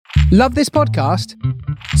Love this podcast?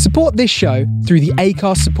 Support this show through the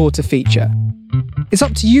Acast supporter feature. It's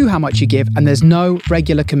up to you how much you give, and there's no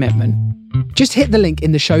regular commitment. Just hit the link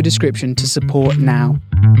in the show description to support now.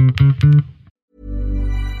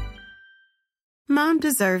 Mom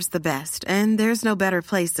deserves the best, and there's no better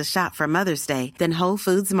place to shop for Mother's Day than Whole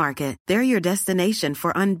Foods Market. They're your destination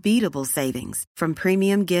for unbeatable savings, from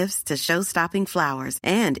premium gifts to show-stopping flowers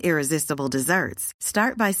and irresistible desserts.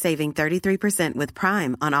 Start by saving 33% with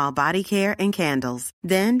Prime on all body care and candles.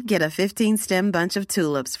 Then get a 15-stem bunch of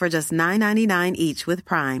tulips for just $9.99 each with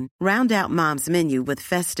Prime. Round out Mom's menu with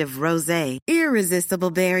festive rosé,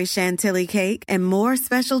 irresistible berry chantilly cake, and more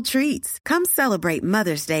special treats. Come celebrate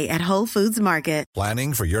Mother's Day at Whole Foods Market.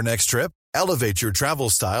 Planning for your next trip? Elevate your travel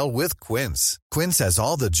style with Quince. Quince has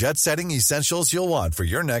all the jet-setting essentials you'll want for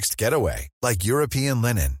your next getaway, like European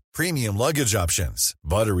linen, premium luggage options,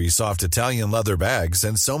 buttery soft Italian leather bags,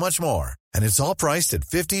 and so much more. And it's all priced at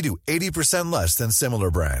 50 to 80% less than similar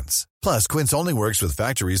brands. Plus, Quince only works with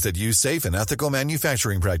factories that use safe and ethical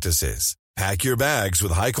manufacturing practices. Pack your bags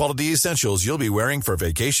with high-quality essentials you'll be wearing for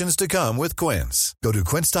vacations to come with Quince. Go to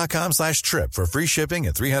quince.com/trip for free shipping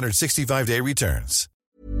and 365-day returns.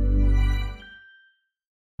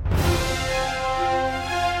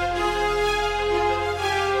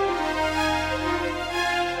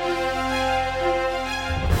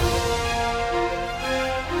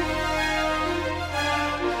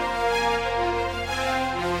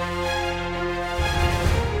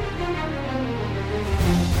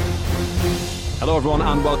 Hello everyone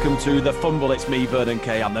and welcome to the FUMBLE. It's me, Vernon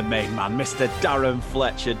Kay, and the main man, Mr. Darren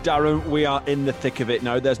Fletcher. Darren, we are in the thick of it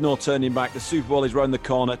now. There's no turning back. The Super Bowl is round the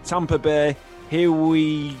corner. Tampa Bay,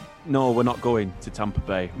 No, we're not going to Tampa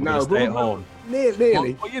Bay. We're going to stay at home. Nearly.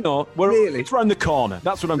 Well, you know, it's round the corner.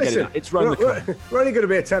 That's what I'm getting at. It's round the corner. We're only going to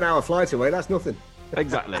be a 10-hour flight away. That's nothing.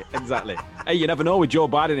 Exactly. Hey, you never know with Joe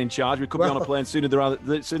Biden in charge. We could be on a plane sooner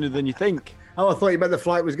than you think. Oh, I thought you meant the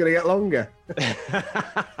flight was going to get longer.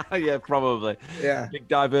 Yeah, probably. Yeah. Big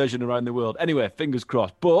diversion around the world. Anyway, fingers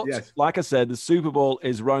crossed. But Like I said, the Super Bowl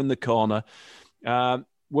is round the corner.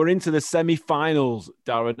 We're into the semi-finals,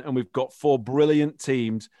 Darren, and we've got 4 brilliant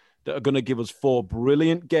teams that are going to give us 4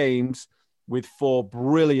 brilliant games with 4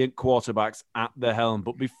 brilliant quarterbacks at the helm.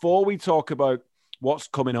 But before we talk about what's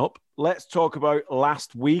coming up, let's talk about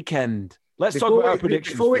last weekend. Let's talk about our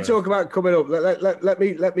predictions. Before we talk about coming up,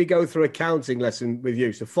 let me go through a counting lesson with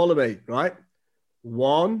you. So follow me, right?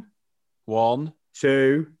 1,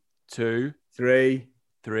 2, 3,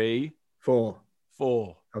 4.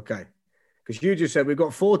 Okay. Because you just said we've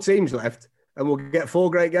got 4 teams left and we'll get 4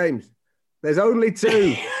 great games. There's only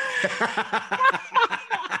 2.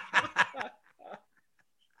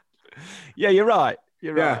 Yeah, you're right.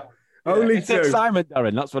 You're right. Only it's 2. Excitement,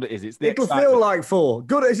 Darren. That's what it is. It'll feel like 4.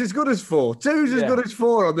 Good. It's as good as 4. 2's as good as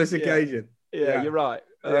 4 on this occasion. Yeah, you're right.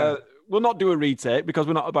 We'll not do a retake because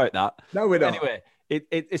we're not about that. No, we're not. Anyway,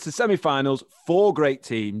 it's the semi-finals. 4 great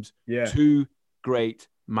teams. 2 great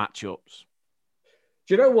matchups.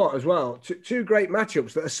 Do you know what, as well? 2 great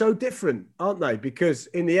matchups that are so different, aren't they? Because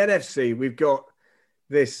in the NFC, we've got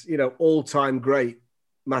this, all-time great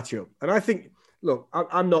matchup. And I think, look,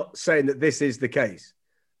 I'm not saying that this is the case,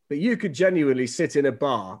 but you could genuinely sit in a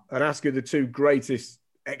bar and ask who the 2 greatest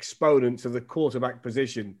exponents of the quarterback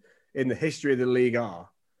position in the history of the league are,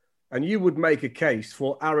 and you would make a case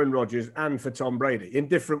for Aaron Rodgers and for Tom Brady in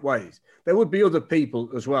different ways. There would be other people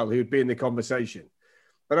as well who would be in the conversation.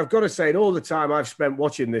 But I've got to say, in all the time I've spent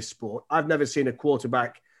watching this sport, I've never seen a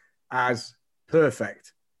quarterback as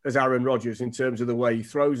perfect as Aaron Rodgers in terms of the way he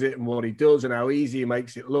throws it and what he does and how easy he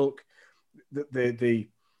makes it look. The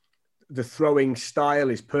throwing style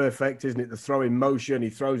is perfect, isn't it? The throwing motion, he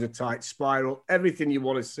throws a tight spiral, everything you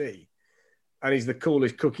want to see. And he's the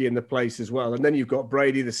coolest cookie in the place as well. And then you've got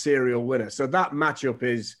Brady, the serial winner. So that matchup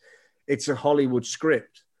it's a Hollywood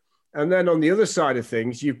script. And then on the other side of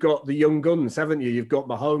things, you've got the young guns, haven't you? You've got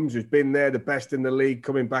Mahomes, who's been there, the best in the league,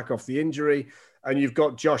 coming back off the injury. And you've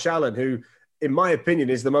got Josh Allen, who, in my opinion,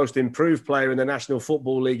 is the most improved player in the National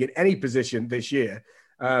Football League in any position this year.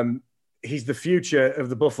 He's the future of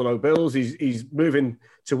the Buffalo Bills. He's moving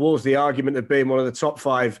towards the argument of being one of the top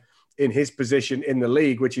 5 in his position in the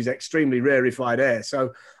league, which is extremely rarefied air.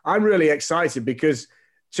 So I'm really excited because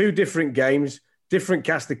 2 different games, different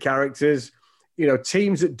cast of characters,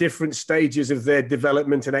 teams at different stages of their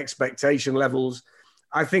development and expectation levels.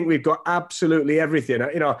 I think we've got absolutely everything.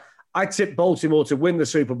 I tipped Baltimore to win the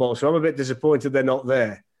Super Bowl, so I'm a bit disappointed they're not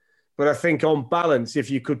there. But I think on balance, if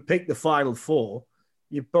you could pick the final 4,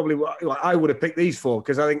 I would have picked these 4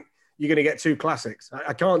 because I think you're going to get 2 classics.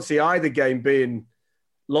 I can't see either game being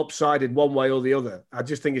lopsided one way or the other. I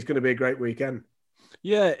just think it's going to be a great weekend.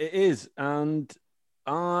 Yeah, it is. And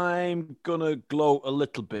I'm going to gloat a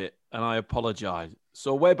little bit, and I apologize.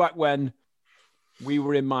 So way back when we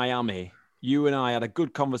were in Miami, you and I had a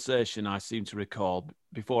good conversation, I seem to recall,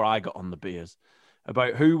 before I got on the beers,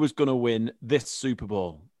 about who was going to win this Super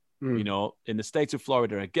Bowl. You know, in the state of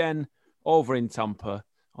Florida again, over in Tampa,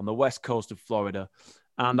 on the west coast of Florida.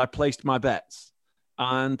 And I placed my bets.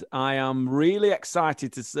 And I am really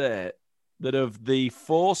excited to say that of the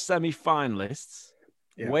 4 semi-finalists,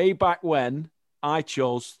 way back when, I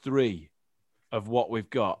chose 3 of what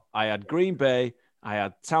we've got. I had Green Bay, I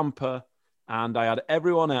had Tampa, and I had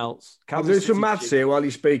everyone else. I'll do some maths here while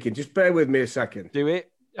you're speaking. Just bear with me a second. Do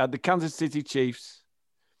it. I had the Kansas City Chiefs,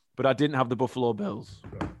 but I didn't have the Buffalo Bills.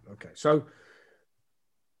 Okay, so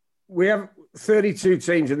we have 32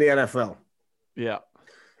 teams in the NFL. Yeah.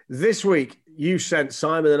 This week, you sent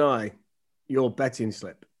Simon and I your betting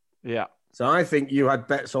slip. Yeah. So I think you had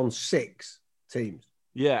bets on 6 teams.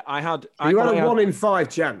 Yeah, I had. You had a 1 in 5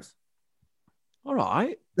 chance. All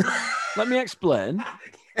right. Let me explain.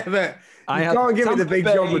 But you can't give it the big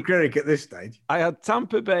John McCririck at this stage. I had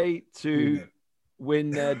Tampa Bay to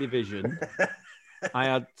win their division. I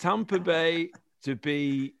had Tampa Bay to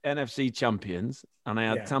be NFC champions, and I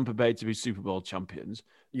had Tampa Bay to be Super Bowl champions.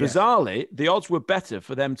 Yeah. Bizarrely, the odds were better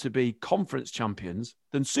for them to be conference champions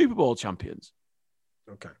than Super Bowl champions.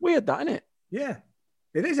 Okay. Weird that, isn't it? Yeah.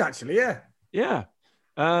 It is actually, yeah. Yeah.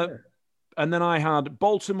 And then I had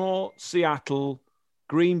Baltimore, Seattle,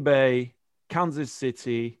 Green Bay, Kansas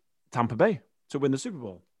City, Tampa Bay to win the Super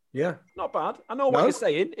Bowl. Yeah. Not bad. I know what you're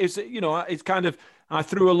saying. It's, you know, it's kind of, I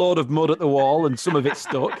threw a load of mud at the wall and some of it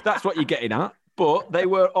stuck. That's what you're getting at. But they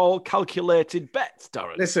were all calculated bets,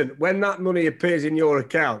 Darren. Listen, when that money appears in your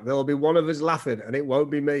account, there'll be one of us laughing and it won't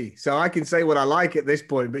be me. So I can say what I like at this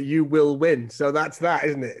point, but you will win. So that's that,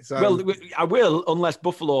 isn't it? So... Well, I will, unless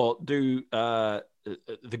Buffalo do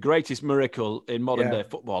the greatest miracle in modern day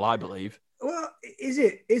football, I believe. Well, is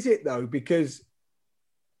it though? Because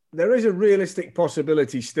there is a realistic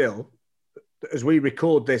possibility still, as we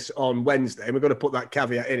record this on Wednesday, and we've got to put that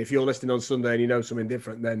caveat in. If you're listening on Sunday and you know something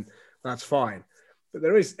different, then that's fine. But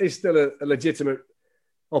there is still a legitimate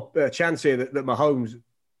chance here that Mahomes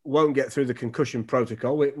won't get through the concussion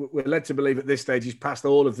protocol. We're led to believe at this stage he's passed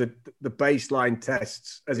all of the baseline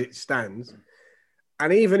tests as it stands.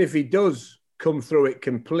 And even if he does come through it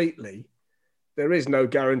completely, there is no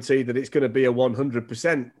guarantee that it's going to be a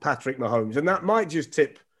 100% Patrick Mahomes. And that might just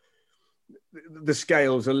tip the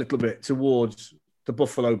scales a little bit towards the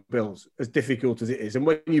Buffalo Bills, as difficult as it is. And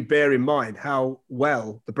when you bear in mind how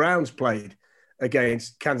well the Browns played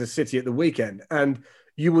against Kansas City at the weekend, and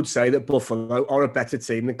you would say that Buffalo are a better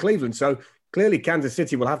team than Cleveland. So clearly Kansas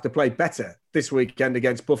City will have to play better this weekend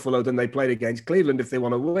against Buffalo than they played against Cleveland if they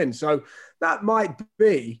want to win. So that might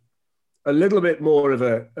be a little bit more of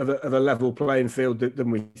a level playing field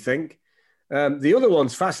than we think. The other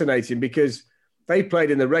one's fascinating because they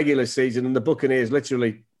played in the regular season and the Buccaneers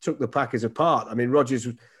literally took the Packers apart. I mean, Rodgers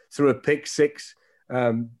threw a pick 6.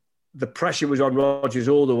 The pressure was on Rodgers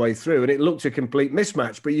all the way through, and it looked a complete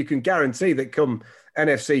mismatch. But you can guarantee that come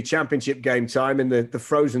NFC Championship game time in the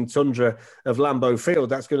frozen tundra of Lambeau Field,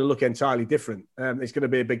 that's going to look entirely different. It's going to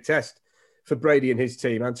be a big test for Brady and his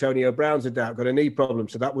team. Antonio Brown's a doubt, got a knee problem,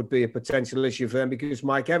 so that would be a potential issue for them because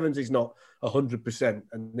Mike Evans is not 100%.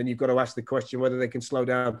 And then you've got to ask the question whether they can slow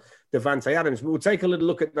down Devontae Adams. But we'll take a little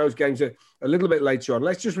look at those games a little bit later on.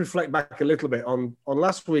 Let's just reflect back a little bit on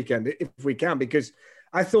last weekend, if we can, because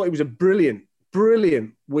I thought it was a brilliant,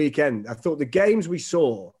 brilliant weekend. I thought the games we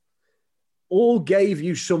saw all gave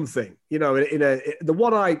you something. You know, the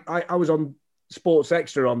one I was on Sports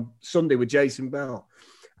Extra on Sunday with Jason Bell,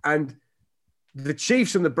 and the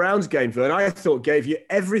Chiefs and the Browns game, Vern, I thought gave you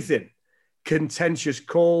everything. Contentious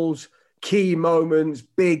calls, key moments,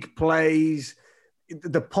 big plays,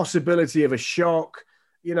 the possibility of a shock,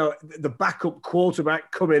 you know, the backup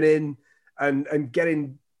quarterback coming in and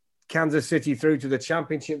getting Kansas City through to the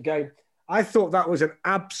championship game. I thought that was an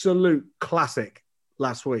absolute classic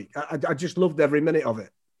last week. I just loved every minute of it.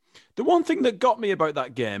 The one thing that got me about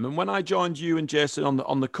that game, and when I joined you and Jason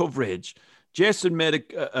on the coverage, Jason made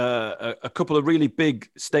a couple of really big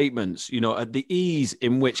statements, you know, at the ease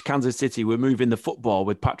in which Kansas City were moving the football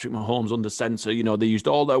with Patrick Mahomes under center. You know, they used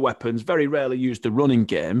all their weapons, very rarely used the running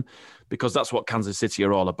game because that's what Kansas City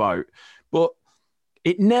are all about. But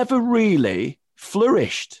it never really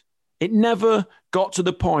flourished. It never got to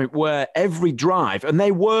the point where every drive, and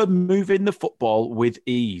they were moving the football with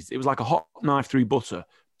ease. It was like a hot knife through butter.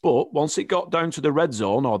 But once it got down to the red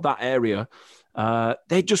zone or that area,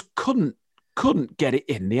 they just couldn't couldn't get it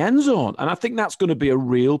in the end zone. And I think that's going to be a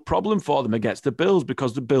real problem for them against the Bills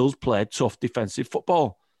because the Bills play tough defensive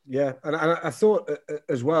football. Yeah, and I thought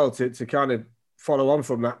as well to kind of follow on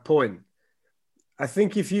from that point, I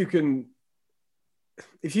think if you can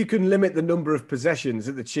limit the number of possessions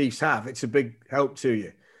that the Chiefs have, it's a big help to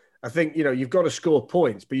you. I think, you've got to score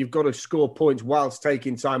points, but you've got to score points whilst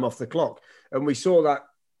taking time off the clock. And we saw that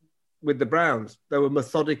with the Browns. There were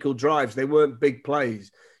methodical drives. They weren't big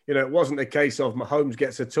plays. It wasn't a case of Mahomes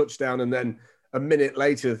gets a touchdown and then a minute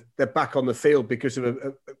later they're back on the field because of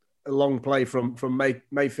a long play from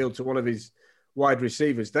Mayfield to one of his wide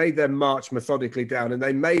receivers. They then marched methodically down and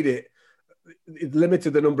they made it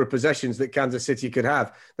limited the number of possessions that Kansas City could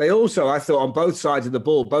have. They also, I thought, on both sides of the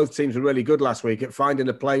ball, both teams were really good last week at finding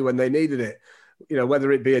a play when they needed it.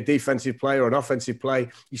 Whether it be a defensive play or an offensive play.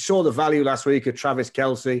 You saw the value last week of Travis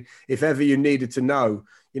Kelce. If ever you needed to know,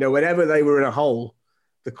 whenever they were in a hole,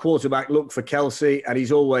 the quarterback looked for Kelce and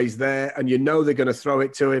he's always there and they're going to throw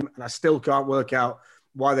it to him. And I still can't work out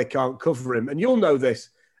why they can't cover him. And you'll know this,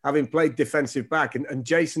 having played defensive back, and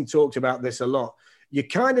Jason talked about this a lot. You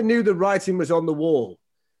kind of knew the writing was on the wall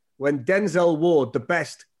when Denzel Ward, the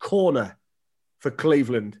best corner for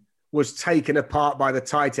Cleveland, was taken apart by the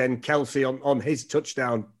tight end Kelce on his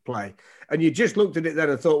touchdown play. And you just looked at it then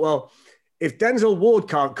and thought, well, if Denzel Ward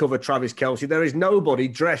can't cover Travis Kelce, there is nobody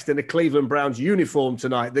dressed in a Cleveland Browns uniform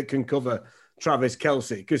tonight that can cover Travis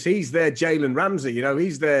Kelce because he's their Jalen Ramsey.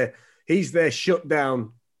 He's their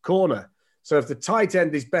shutdown corner. So if the tight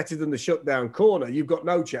end is better than the shutdown corner, you've got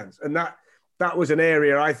no chance. And that was an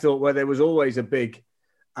area I thought where there was always a big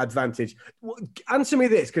advantage. Answer me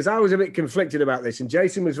this, because I was a bit conflicted about this, and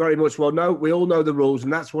Jason was very much, well, no, we all know the rules,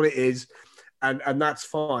 and that's what it is, and that's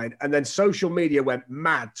fine. And then social media went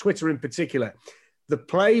mad, Twitter in particular. The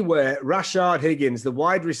play where Rashard Higgins, the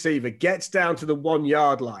wide receiver, gets down to the 1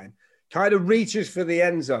 yard line, kind of reaches for the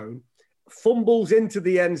end zone, fumbles into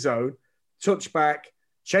the end zone, touchback,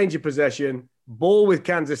 change of possession, ball with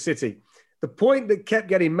Kansas City. The point that kept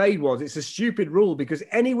getting made was it's a stupid rule because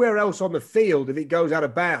anywhere else on the field, if it goes out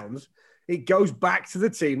of bounds, it goes back to the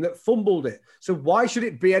team that fumbled it. So why should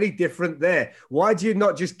it be any different there? Why do you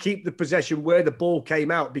not just keep the possession where the ball came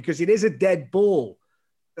out? Because it is a dead ball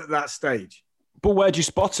at that stage. But where'd you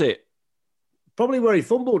spot it? Probably where he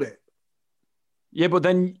fumbled it. Yeah, but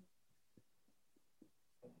then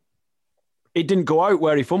it didn't go out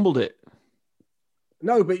where he fumbled it.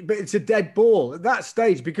 No, but it's a dead ball at that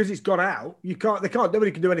stage because it's got out. Nobody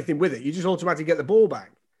can do anything with it. You just automatically get the ball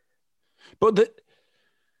back. But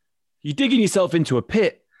you're digging yourself into a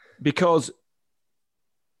pit because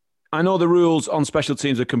I know the rules on special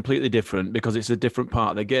teams are completely different because it's a different part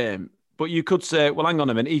of the game. But you could say, well, hang on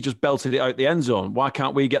a minute, he just belted it out the end zone. Why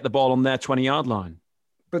can't we get the ball on their 20-yard line?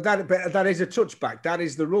 But that is a touchback. That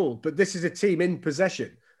is the rule. But this is a team in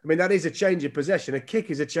possession. I mean, that is a change of possession. A kick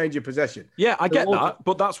is a change of possession. Yeah, I get that,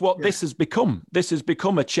 but that's what this has become. This has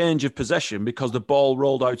become a change of possession because the ball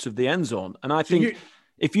rolled out of the end zone. And I think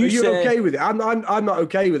if you you're say... okay with it. I'm not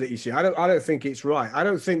okay with it, you see. I don't think it's right. I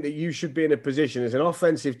don't think that you should be in a position as an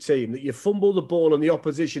offensive team that you fumble the ball and the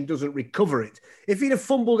opposition doesn't recover it. If he'd have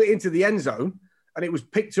fumbled it into the end zone and it was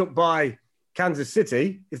picked up by Kansas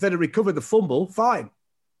City, if they'd have recovered the fumble, fine.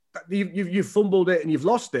 You've fumbled it and you've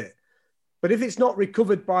lost it. But if it's not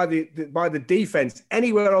recovered by the defense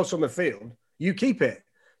anywhere else on the field, you keep it.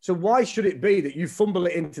 So why should it be that you fumble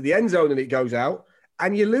it into the end zone and it goes out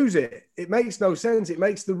and you lose it? It makes no sense. It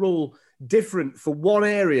makes the rule different for one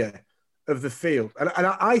area of the field. And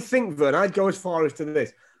I think, Vern, I'd go as far as to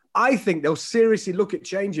this. I think they'll seriously look at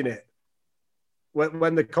changing it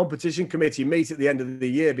when the competition committee meet at the end of the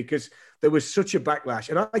year because there was such a backlash.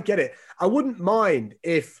 And I get it. I wouldn't mind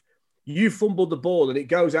if you fumbled the ball and it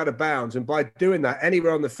goes out of bounds. And by doing that,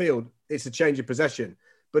 anywhere on the field, it's a change of possession.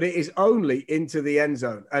 But it is only into the end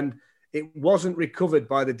zone. And it wasn't recovered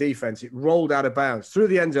by the defense. It rolled out of bounds, through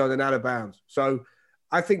the end zone and out of bounds. So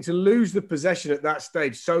I think to lose the possession at that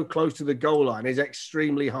stage so close to the goal line is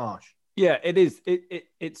extremely harsh. Yeah, it is.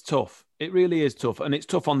 It's tough. It really is tough. And it's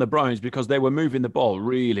tough on the Browns because they were moving the ball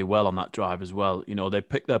really well on that drive as well. They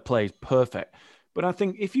picked their plays perfect. But I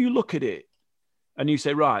think if you look at it and you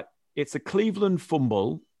say, right, it's a Cleveland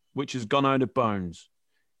fumble, which has gone out of bounds.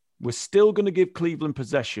 We're still going to give Cleveland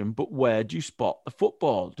possession, but where do you spot the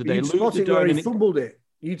football? Do they lose spot the it where he fumbled it?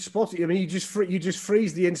 You'd spot it. I mean, you just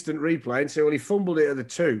freeze the instant replay and say, well, he fumbled it at the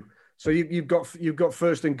 2. So you've got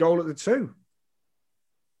first and goal at the 2.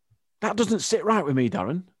 That doesn't sit right with me,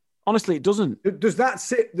 Darren. Honestly, it doesn't. Does that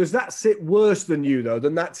sit worse than you, though,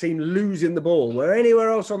 than that team losing the ball? Where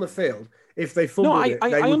anywhere else on the field, if they fumbled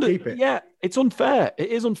they would keep it. Yeah, it's unfair. It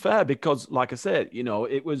is unfair because, like I said,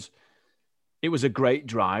 it was It was a great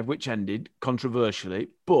drive, which ended controversially.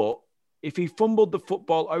 But if he fumbled the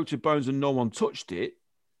football out of bounds and no one touched it,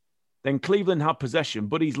 then Cleveland had possession,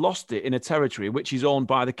 but he's lost it in a territory which is owned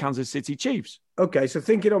by the Kansas City Chiefs. Okay, so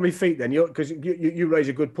thinking on my feet then, because you raise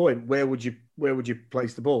a good point. Where would you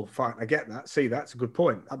place the ball? Fine, I get that. See, that's a good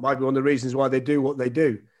point. That might be one of the reasons why they do what they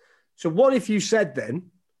do. So what if you said then,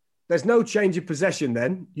 there's no change of possession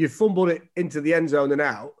then, you fumbled it into the end zone and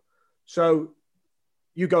out, so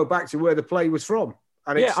you go back to where the play was from.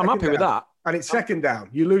 And yeah, I'm happy with that. And it's second down.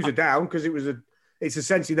 You lose a down because it's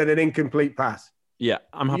essentially then an incomplete pass. Yeah,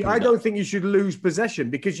 I'm happy with that. I don't think you should lose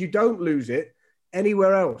possession because you don't lose it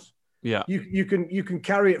anywhere else. Yeah. You can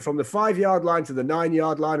carry it from the 5-yard line to the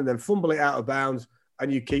 9-yard line and then fumble it out of bounds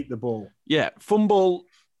and you keep the ball. Yeah, fumble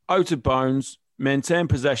out of bounds, maintain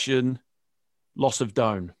possession, loss of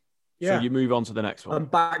down. Yeah. So you move on to the next one.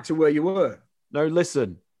 And back to where you were. No,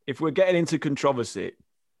 listen, if we're getting into controversy,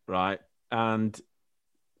 right, and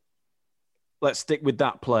let's stick with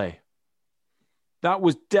that play. That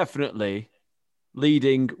was definitely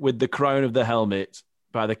leading with the crown of the helmet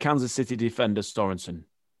by the Kansas City defender, Sorensen.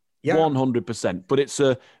 Yeah. 100%. But it's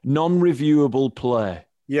a non-reviewable play.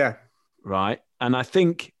 Yeah. Right? And I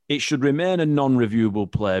think it should remain a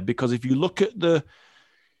non-reviewable play because if you look at the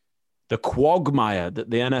quagmire that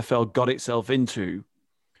the NFL got itself into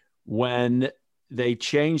when they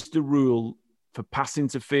changed the rule for pass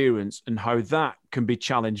interference and how that can be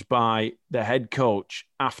challenged by the head coach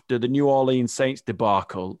after the New Orleans Saints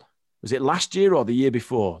debacle. Was it last year or the year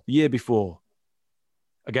before? The year before,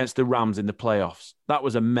 against the Rams in the playoffs. That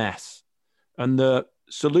was a mess. And the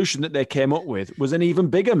solution that they came up with was an even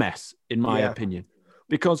bigger mess, in my opinion.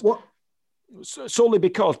 Because solely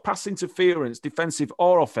because pass interference, defensive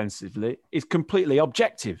or offensively, is completely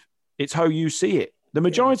objective. It's how you see it. The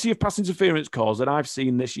majority of pass interference calls that I've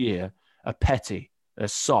seen this year are petty, are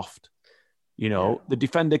soft. You know, the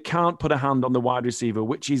defender can't put a hand on the wide receiver,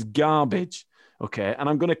 which is garbage. Okay, and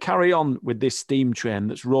I'm going to carry on with this steam train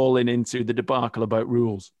that's rolling into the debacle about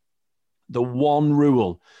rules. The one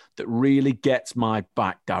rule that really gets my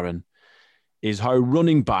back, Darren, is how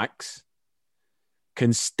running backs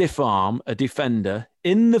can stiff arm a defender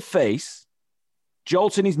in the face,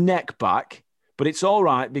 jolting his neck back, but it's all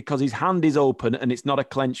right because his hand is open and it's not a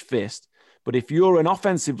clenched fist. But if you're an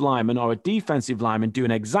offensive lineman or a defensive lineman doing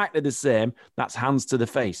exactly the same, that's hands to the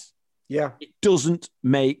face. Yeah. It doesn't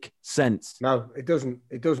make sense. No, it doesn't.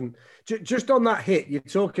 It doesn't. Just on that hit, you're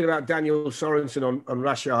talking about Daniel Sorensen on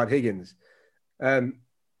Rashard Higgins. And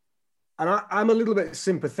I'm a little bit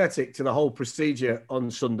sympathetic to the whole procedure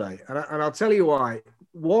on Sunday. And I'll tell you why.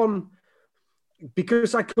 One,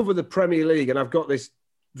 because I cover the Premier League and I've got this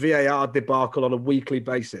VAR debacle on a weekly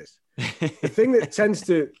basis. The thing that tends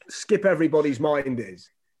to skip everybody's mind is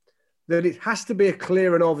that it has to be a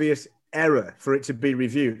clear and obvious error for it to be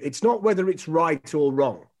reviewed. It's not whether it's right or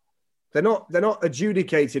wrong. They're not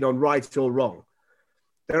adjudicating on right or wrong.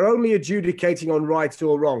 They're only adjudicating on right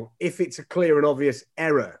or wrong if it's a clear and obvious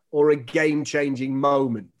error or a game-changing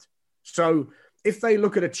moment. So if they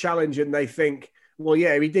look at a challenge and they think, well,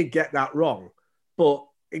 yeah, we did get that wrong, but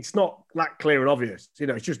it's not that clear and obvious. You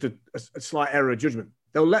know, it's just a slight error of judgment.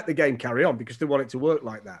 They'll let the game carry on because they want it to work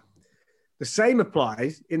like that. The same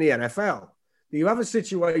applies in the NFL. You have a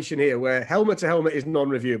situation here where helmet to helmet is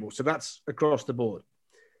non-reviewable. So that's across the board.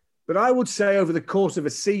 But I would say over the course of a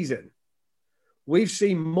season, we've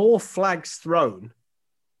seen more flags thrown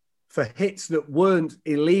for hits that weren't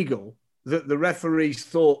illegal that the referees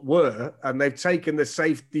thought were, and they've taken the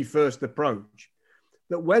safety first approach.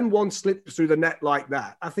 That when one slips through the net like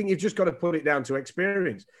that, I think you've just got to put it down to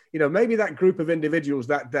experience. You know, maybe that group of individuals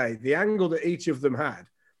that day, the angle that each of them had,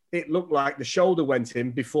 it looked like the shoulder went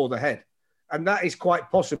in before the head. And that is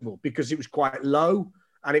quite possible because it was quite low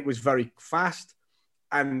and it was very fast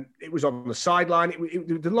and it was on the sideline.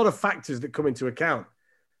 There's a lot of factors that come into account.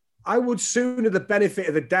 I would sooner the benefit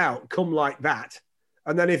of the doubt come like that.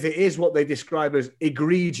 And then if it is what they describe as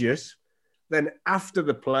egregious, then after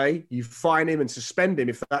the play, you fine him and suspend him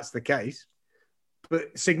if that's the case.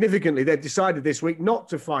 But significantly, they've decided this week not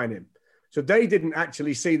to fine him. So they didn't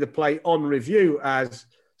actually see the play on review as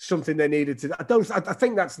something they needed to. I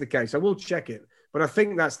think that's the case. I will check it, but I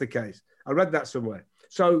think that's the case. I read that somewhere.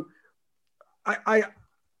 So I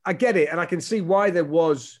get it, and I can see why there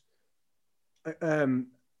was a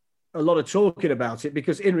lot of talking about it,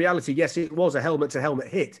 because in reality, yes, it was a helmet-to-helmet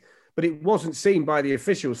hit, but it wasn't seen by the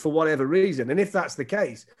officials for whatever reason. And if that's the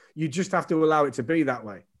case, you just have to allow it to be that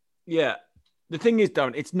way. Yeah. The thing is,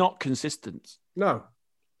 Darren, it's not consistent. No.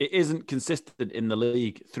 It isn't consistent in the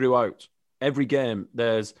league throughout. Every game,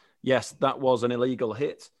 there's, yes, that was an illegal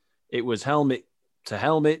hit. It was helmet to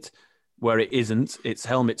helmet. where it isn't. It's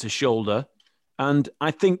helmet to shoulder. And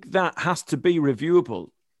I think that has to be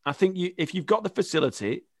reviewable. I think if you've got the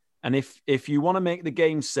facility and if you want to make the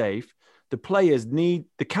game safe, the players they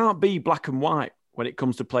can't be black and white when it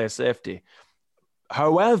comes to player safety.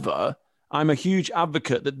 However, I'm a huge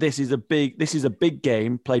advocate that this is a big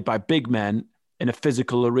game played by big men in a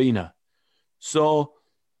physical arena. So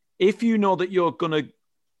if you know that you're going to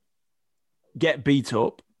get beat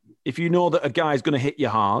up, if you know that a guy's going to hit you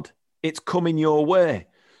hard, it's coming your way.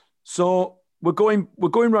 So we're going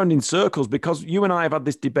round in circles because you and I have had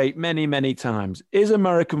this debate many, many times. Is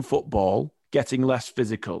American football getting less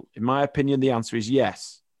physical? In my opinion, the answer is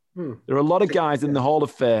yes. There are a lot of guys in the Hall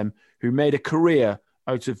of Fame who made a career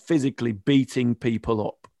out of physically beating people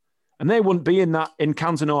up. And they wouldn't be in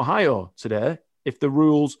Canton, Ohio today if the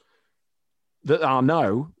rules that are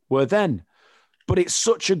now were then. But it's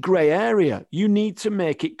such a grey area. You need to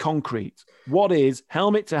make it concrete. What is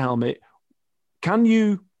helmet to helmet? Can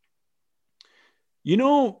you...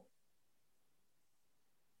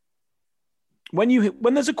 when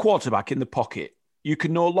there's a quarterback in the pocket, you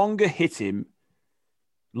can no longer hit him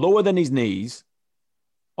lower than his knees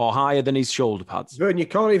or higher than his shoulder pads. Vern, you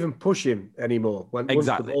can't even push him anymore once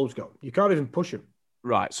the ball's gone. You can't even push him.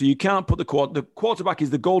 Right, so you can't put the quarterback is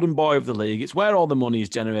the golden boy of the league. It's where all the money is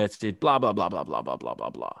generated, blah, blah, blah, blah, blah, blah, blah, blah,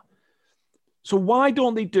 blah. So why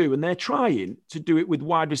don't they do, and they're trying to do it with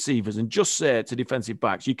wide receivers and just say to defensive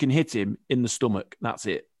backs, you can hit him in the stomach. That's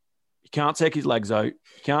it. You can't take his legs out.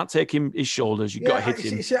 You can't take his shoulders. You've got to hit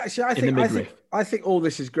him in the midriff. I think all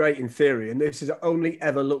this is great in theory, and this is only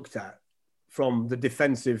ever looked at from the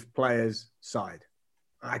defensive players' side.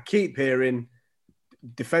 I keep hearing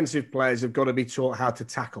defensive players have got to be taught how to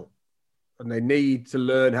tackle, and they need to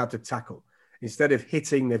learn how to tackle. Instead of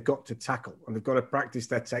hitting, they've got to tackle, and they've got to practice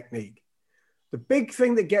their technique. The big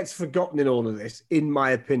thing that gets forgotten in all of this, in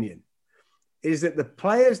my opinion, is that the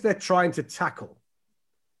players they're trying to tackle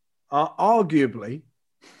are arguably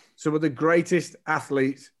some of the greatest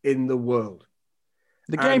athletes in the world.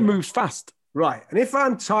 The game moves fast. Right. And if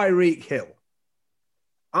I'm Tyreek Hill,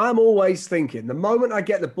 I'm always thinking the moment I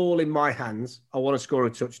get the ball in my hands, I want to score a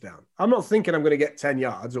touchdown. I'm not thinking I'm going to get 10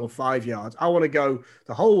 yards or 5 yards. I want to go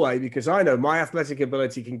the whole way because I know my athletic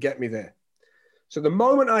ability can get me there. So the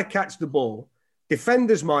moment I catch the ball,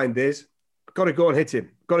 defender's mind is, got to go and hit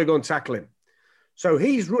him, got to go and tackle him. So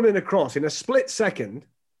he's running across in a split second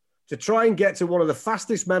to try and get to one of the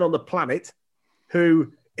fastest men on the planet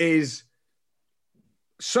who is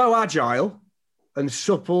so agile and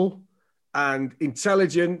supple and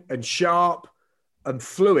intelligent and sharp and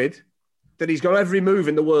fluid that he's got every move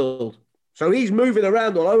in the world. So he's moving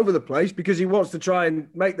around all over the place because he wants to try and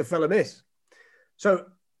make the fella miss. So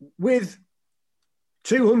with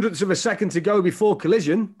 0.02 of a second to go before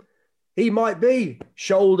collision, he might be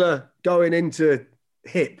shoulder going into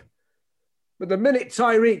hip. But the minute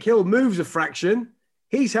Tyreek Hill moves a fraction,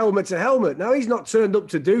 he's helmet to helmet. Now, he's not turned up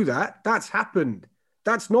to do that. That's happened.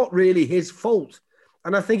 That's not really his fault.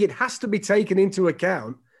 And I think it has to be taken into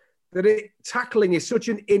account that tackling is such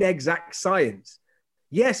an inexact science.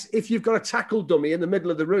 Yes, if you've got a tackle dummy in the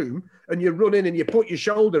middle of the room and you run in and you put your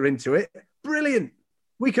shoulder into it, brilliant.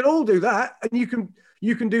 We can all do that. And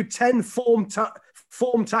you can do 10 form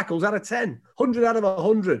tackles out of 10, 100 out of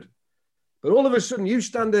 100. But all of a sudden, you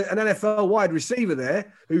stand an NFL wide receiver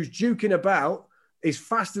there who's juking about, is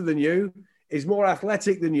faster than you, is more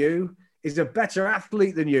athletic than you, is a better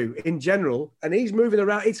athlete than you in general, and he's moving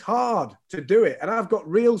around. It's hard to do it, and I've got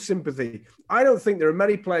real sympathy. I don't think there are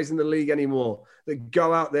many players in the league anymore that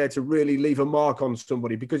go out there to really leave a mark on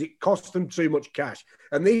somebody because it costs them too much cash.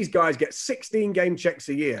 And these guys get 16 game checks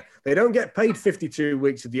a year. They don't get paid 52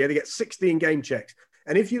 weeks of the year. They get 16 game checks.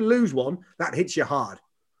 And if you lose one, that hits you hard.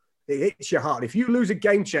 It hits you hard. If you lose a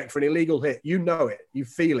game check for an illegal hit, you know it. You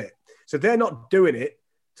feel it. So they're not doing it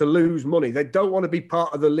to lose money. They don't want to be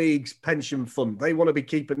part of the league's pension fund. They want to be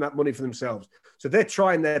keeping that money for themselves. So they're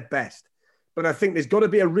trying their best. But I think there's got to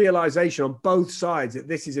be a realization on both sides that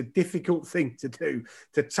this is a difficult thing to do.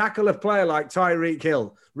 To tackle a player like Tyreek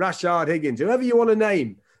Hill, Rashard Higgins, whoever you want to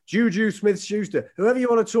name, Juju Smith-Schuster, whoever you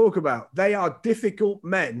want to talk about, they are difficult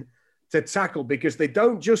men to tackle because they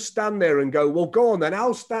don't just stand there and go, well, go on then,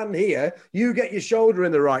 I'll stand here. You get your shoulder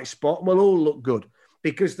in the right spot and we'll all look good.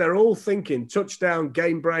 Because they're all thinking touchdown,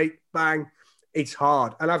 game break, bang. It's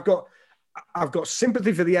hard. And I've got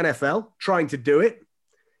sympathy for the NFL trying to do it.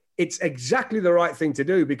 It's exactly the right thing to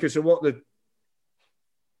do because of what the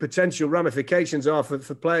potential ramifications are for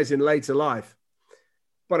players in later life.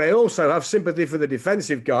 But I also have sympathy for the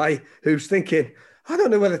defensive guy who's thinking, I don't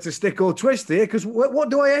know whether to stick or twist here because what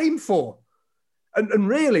do I aim for? And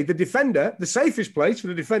really, the defender, the safest place for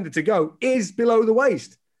the defender to go is below the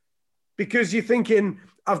waist, because you're thinking,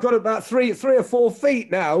 I've got about three or 4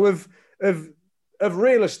 feet now of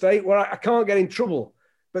real estate where I can't get in trouble.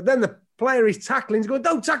 But then the player he's tackling is going,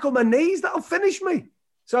 don't tackle my knees, that'll finish me.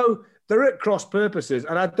 So they're at cross purposes.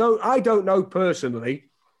 And I don't know personally,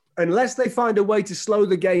 unless they find a way to slow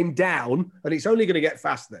the game down, and it's only going to get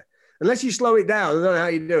faster. Unless you slow it down, I don't know how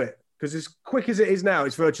you do it, because as quick as it is now,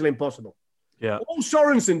 it's virtually impossible. Yeah. All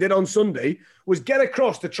Sorensen did on Sunday was get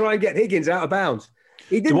across to try and get Higgins out of bounds.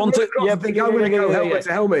 He didn't run across and think, I'm going to go helmet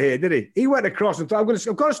to helmet here, did he? He went across and thought,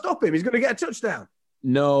 I've got to stop him. He's going to get a touchdown.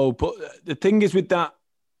 No, but the thing is with that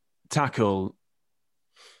tackle,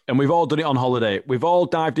 and we've all done it on holiday, we've all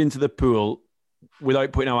dived into the pool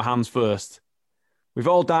without putting our hands first. We've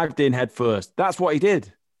all dived in head first. That's what he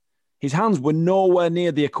did. His hands were nowhere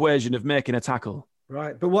near the equation of making a tackle.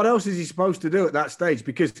 Right. But what else is he supposed to do at that stage?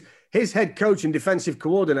 Because his head coach and defensive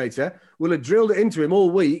coordinator will have drilled it into him all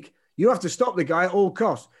week. You have to stop the guy at all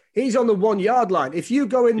costs. He's on the 1 yard line. If you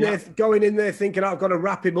go in there thinking, I've got to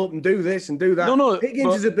wrap him up and do this and do that. No,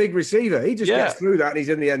 Higgins is a big receiver. He just gets through that and he's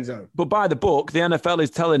in the end zone. But by the book, the NFL is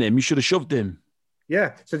telling him you should have shoved him.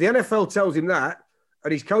 Yeah. So the NFL tells him that,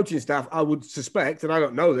 and his coaching staff, I would suspect, and I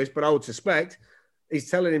don't know this, but I would suspect he's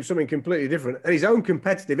telling him something completely different. And his own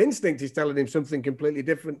competitive instinct is telling him something completely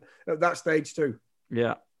different at that stage too.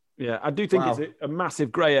 Yeah. Yeah. I do think it's a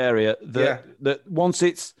massive grey area that once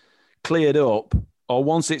it's cleared up, or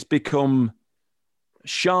once it's become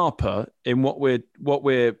sharper in what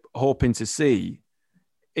we're hoping to see,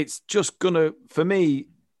 it's just gonna, for me,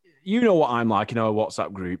 you know what I'm like in our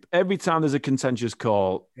WhatsApp group. Every time there's a contentious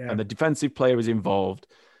call and the defensive player is involved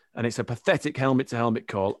and it's a pathetic helmet-to-helmet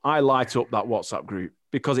call, I light up that WhatsApp group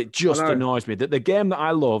because it just annoys me that the game that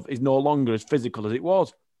I love is no longer as physical as it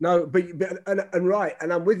was. No, but right,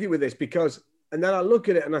 and I'm with you with this because, and then I look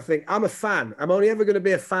at it and I think, I'm a fan. I'm only ever going to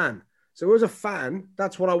be a fan. So as a fan,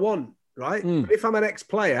 that's what I want, right? But if I'm an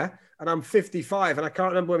ex-player and I'm 55 and I can't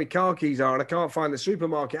remember where my car keys are and I can't find the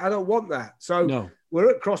supermarket, I don't want that. So we're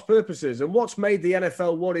at cross purposes. And what's made the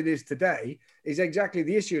NFL what it is today is exactly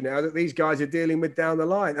the issue now that these guys are dealing with down the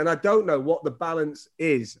line. And I don't know what the balance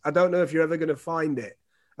is. I don't know if you're ever going to find it.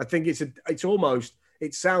 I think it's almost,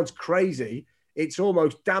 it sounds crazy. It's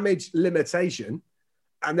almost damage limitation.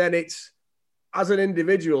 And then it's, as an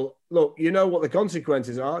individual, look, you know what the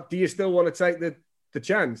consequences are. Do you still want to take the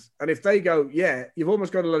chance? And if they go, yeah, you've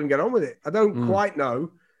almost got to let them get on with it. I don't quite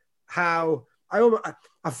know how.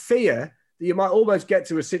 I fear that you might almost get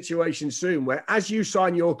to a situation soon where, as you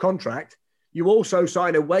sign your contract, you also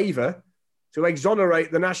sign a waiver to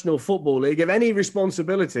exonerate the National Football League of any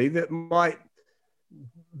responsibility that might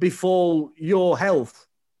befall your health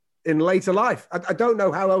in later life. I don't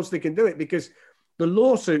know how else they can do it, because the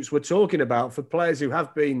lawsuits we're talking about for players who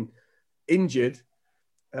have been injured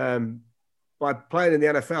by playing in the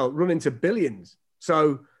NFL run into billions.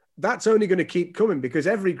 So that's only going to keep coming, because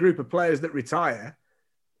every group of players that retire,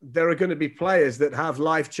 there are going to be players that have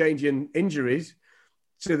life-changing injuries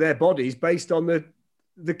to their bodies based on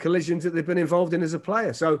the collisions that they've been involved in as a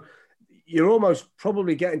player. So you're almost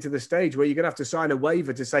probably getting to the stage where you're going to have to sign a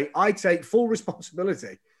waiver to say, I take full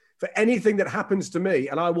responsibility for anything that happens to me,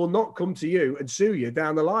 and I will not come to you and sue you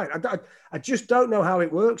down the line. I just don't know how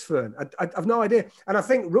it works, Vern. I've no idea. And I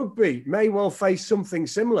think rugby may well face something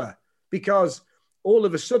similar, because all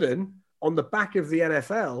of a sudden, on the back of the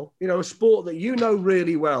NFL, you know, a sport that you know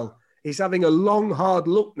really well is having a long, hard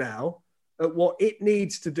look now at what it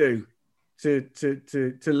needs to do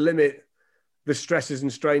to limit the stresses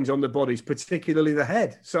and strains on the bodies, particularly the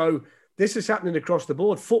head. So this is happening across the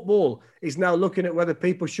board. Football is now looking at whether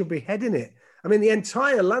people should be heading it. I mean, the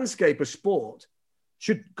entire landscape of sport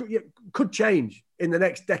could change in the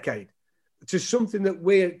next decade to something that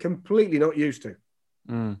we're completely not used to.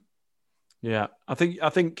 Yeah, I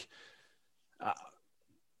think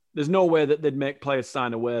there's no way that they'd make players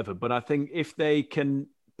sign a waiver, but I think if they can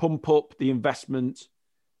pump up the investment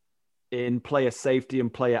in player safety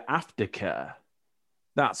and player aftercare,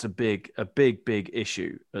 that's a big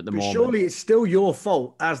issue at the moment. Surely it's still your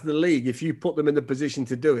fault as the league if you put them in the position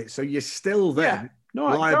to do it. So you're still then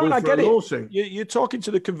liable for a lawsuit. You're talking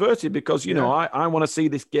to the converted, because you know I want to see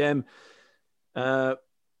this game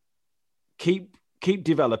keep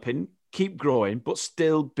developing, keep growing, but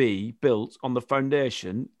still be built on the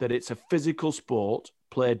foundation that it's a physical sport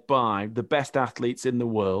played by the best athletes in the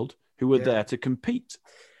world who are there to compete.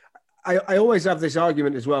 I always have this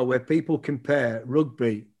argument as well where people compare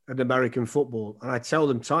rugby and American football. And I tell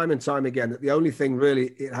them time and time again that the only thing really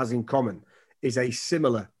it has in common is a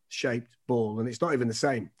similar shaped ball. And it's not even the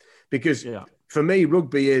same, because for me,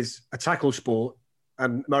 rugby is a tackle sport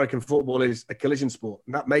and American football is a collision sport,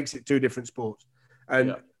 and that makes it two different sports.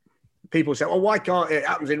 And people say, "Well, why can't it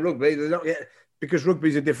happens in rugby?" They're not yet, because rugby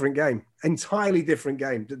is a different game, entirely different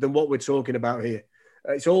game than what we're talking about here.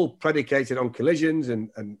 It's all predicated on collisions and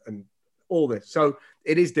all this, so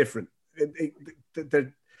it is different.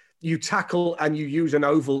 You tackle and you use an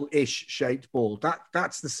oval-ish shaped ball.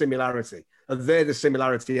 That's the similarity, and there the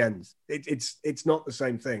similarity ends. It's not the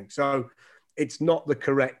same thing, so it's not the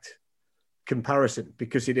correct comparison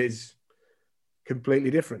because it is completely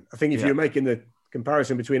different. I think if you're making the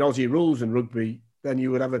comparison between Aussie rules and rugby, then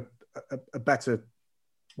you would have a better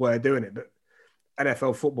way of doing it. But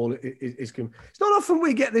NFL football is it's not often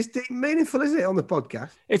we get this deep meaningful, is it, on the podcast?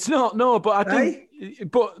 It's not, no, but I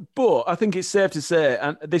think but I think it's safe to say,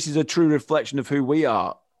 and this is a true reflection of who we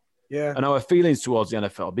are and our feelings towards the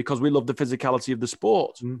NFL, because we love the physicality of the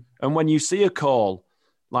sport. And when you see a call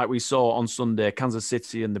like we saw on Sunday, Kansas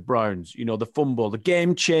City and the Browns, you know, the fumble, the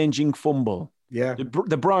game-changing fumble. Yeah.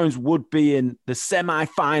 The Browns would be in the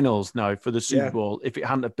semi-finals now for the Super Bowl if it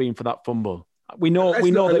hadn't have been for that fumble. We know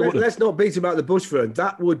they would. Let's not beat about the bush, Vern.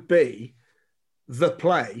 That would be the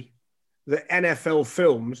play that NFL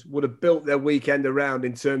Films would have built their weekend around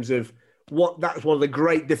in terms of that's one of the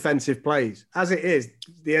great defensive plays. As it is,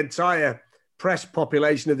 the entire press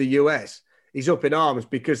population of the US is up in arms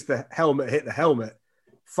because the helmet hit the helmet.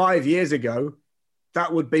 5 years ago,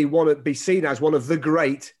 that would be seen as one of the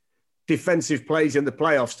great defensive plays in the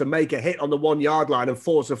playoffs, to make a hit on the 1 yard line and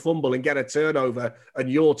force a fumble and get a turnover and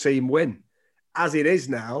your team win. As it is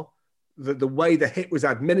now, the way the hit was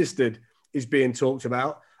administered is being talked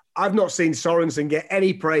about. I've not seen Sorensen get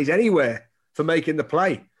any praise anywhere for making the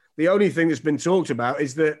play. The only thing that's been talked about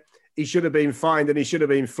is that he should have been fined and he should have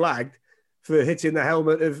been flagged for hitting the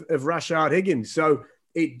helmet of Rashard Higgins. So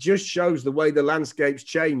it just shows the way the landscape's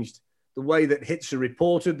changed, the way that hits are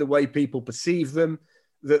reported, the way people perceive them.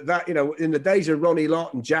 That you know, in the days of Ronnie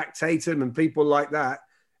Lott and Jack Tatum and people like that,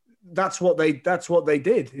 that's what they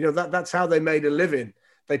did. You know, that's how they made a living.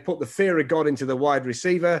 They put the fear of God into the wide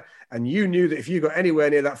receiver, and you knew that if you got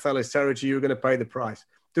anywhere near that fella's territory, you were going to pay the price.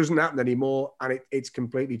 Doesn't happen anymore, and it's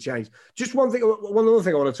completely changed. Just one other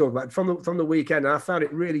thing I want to talk about from the weekend, and I found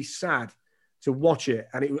it really sad to watch it,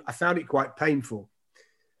 and I found it quite painful.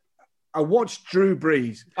 I watched Drew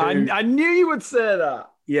Brees. I knew you would say that.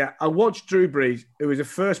 Yeah, I watched Drew Brees, who was a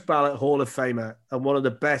first ballot Hall of Famer and one of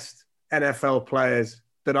the best NFL players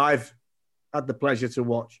that I've had the pleasure to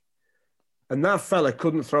watch. And that fella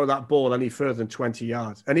couldn't throw that ball any further than 20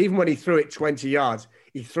 yards. And even when he threw it 20 yards,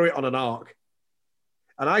 he threw it on an arc.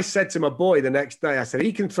 And I said to my boy the next day, I said,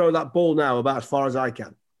 he can throw that ball now about as far as I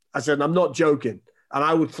can. I said, I'm not joking. And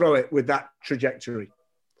I would throw it with that trajectory.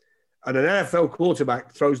 And an NFL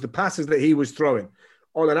quarterback throws the passes that he was throwing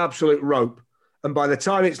on an absolute rope. And by the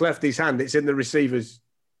time it's left his hand, it's in the receiver's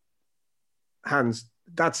hands.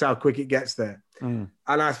 That's how quick it gets there. And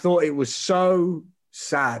I thought it was so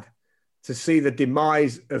sad to see the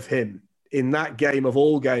demise of him in that game of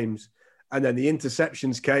all games. And then the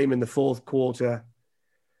interceptions came in the fourth quarter.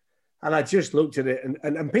 And I just looked at it,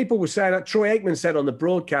 and people were saying that Troy Aikman said on the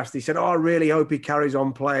broadcast, he said, "Oh, I really hope he carries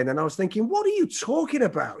on playing." And I was thinking, what are you talking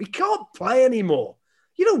about? He can't play anymore.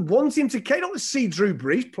 You don't want him to. You don't want to see Drew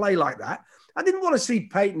Brees play like that. I didn't want to see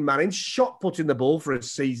Peyton Manning shot putting the ball for a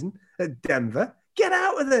season at Denver. Get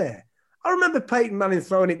out of there. I remember Peyton Manning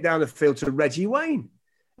throwing it down the field to Reggie Wayne.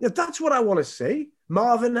 You know, that's what I want to see.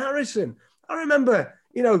 Marvin Harrison. I remember,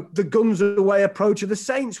 you know, the guns away approach of the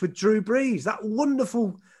Saints with Drew Brees, that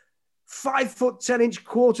wonderful 5'10"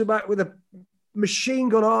 quarterback with a machine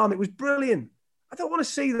gun arm. It was brilliant. I don't want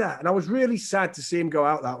to see that. And I was really sad to see him go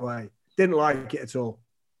out that way. Didn't like it at all.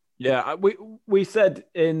 Yeah, we said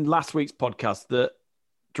in last week's podcast that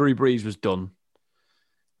Drew Brees was done.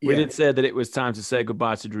 We did say that it was time to say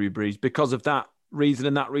goodbye to Drew Brees because of that reason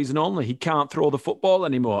and that reason only. He can't throw the football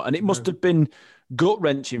anymore. And it must have been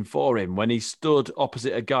gut-wrenching for him when he stood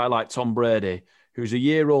opposite a guy like Tom Brady, who's a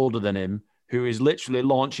year older than him, who is literally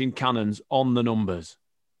launching cannons on the numbers,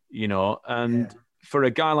 you know. And for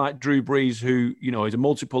a guy like Drew Brees, who, you know, is a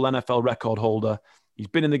multiple NFL record holder, he's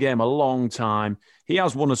been in the game a long time. He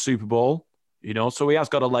has won a Super Bowl, you know, so he has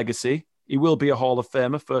got a legacy. He will be a Hall of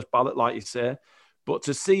Famer, first ballot, like you say. But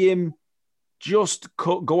to see him just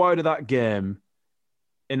go out of that game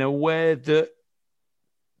in a way that,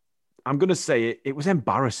 I'm going to say it was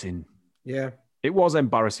embarrassing. Yeah. It was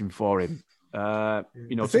embarrassing for him. You know,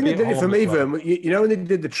 the thing that did it for me, Vern, you know, when they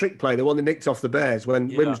did the trick play, the one they nicked off the Bears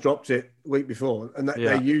when Wims dropped it the week before, and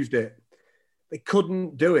they used it. They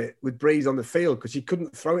couldn't do it with Brees on the field because he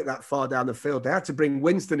couldn't throw it that far down the field. They had to bring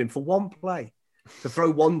Winston in for one play to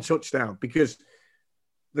throw one touchdown because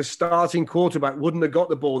the starting quarterback wouldn't have got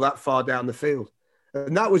the ball that far down the field.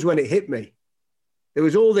 And that was when it hit me. There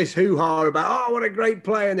was all this hoo-ha about, oh, what a great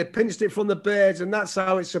play, and they pinched it from the Bears, and that's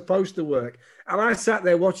how it's supposed to work. And I sat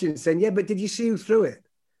there watching and saying, yeah, but did you see who threw it?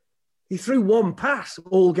 He threw one pass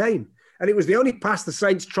all game, and it was the only pass the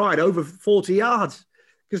Saints tried over 40 yards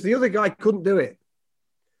because the other guy couldn't do it.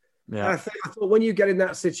 Yeah. I thought when you get in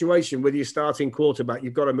that situation with your starting quarterback,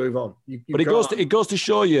 you've got to move on. But it goes to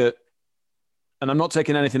show you, and I'm not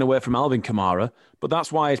taking anything away from Alvin Kamara, but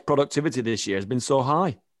that's why his productivity this year has been so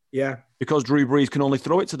high. Yeah. Because Drew Brees can only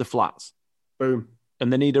throw it to the flats. Boom.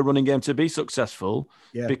 And they need a running game to be successful.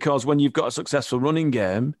 Yeah. Because when you've got a successful running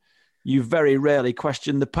game, you very rarely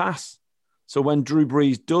question the pass. So when Drew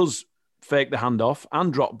Brees does fake the handoff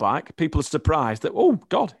and drop back, people are surprised that, oh,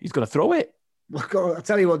 God, he's going to throw it. Well, God, I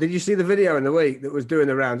tell you what, did you see the video in the week that was doing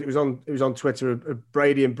the rounds? It was on Twitter of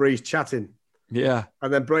Brady and Brees chatting. Yeah.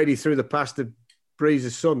 And then Brady threw the pass to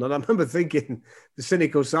Brees' son. And I remember thinking, the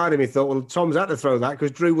cynical side of me thought, well, Tom's had to throw that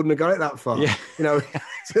because Drew wouldn't have got it that far. Yeah. You know,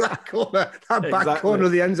 to that corner, that back corner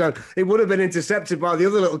of the end zone. It would have been intercepted by the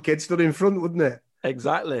other little kid stood in front, wouldn't it?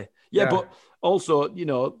 Exactly. Yeah. But also, you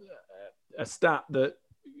know, a stat that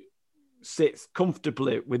sits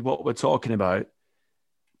comfortably with what we're talking about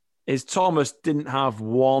is Thomas didn't have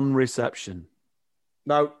one reception.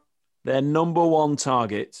 No. Their number one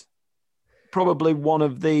target, probably one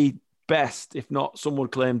of the best, if not some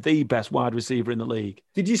would claim the best wide receiver in the league.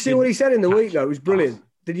 Did you see what he said in the week, though? It was brilliant.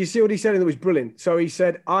 Did you see what he said? It was brilliant. So he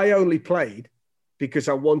said, I only played because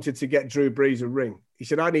I wanted to get Drew Brees a ring. He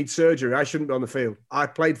said, I need surgery. I shouldn't be on the field. I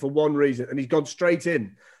played for one reason. And he's gone straight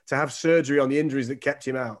in to have surgery on the injuries that kept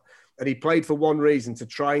him out. And he played for one reason, to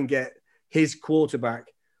try and get his quarterback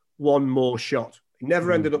one more shot. He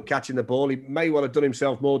never ended up catching the ball. He may well have done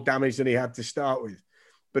himself more damage than he had to start with.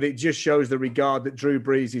 But it just shows the regard that Drew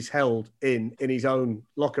Brees is held in his own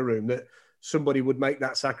locker room, that somebody would make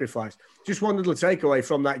that sacrifice. Just one little takeaway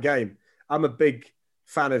from that game. I'm a big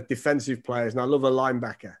fan of defensive players, and I love a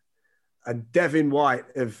linebacker. And Devin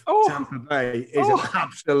White of Tampa Bay is an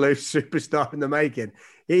absolute superstar in the making.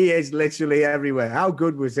 He is literally everywhere. How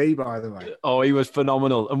good was he, by the way? Oh, he was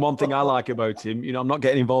phenomenal. And one thing I like about him, you know, I'm not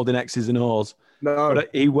getting involved in X's and O's. No.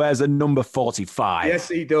 But he wears a number 45. Yes,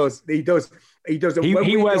 he does. He does. He does.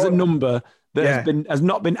 He wears a number that has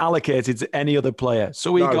not been allocated to any other player.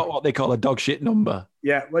 So he got what they call a dog shit number.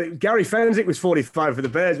 Yeah, well, Gary Fenwick was 45 for the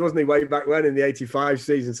Bears, wasn't he, way back when in the 85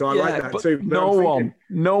 season? So I like that too.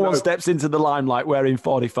 No one steps into the limelight wearing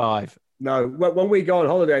 45. No, when we go on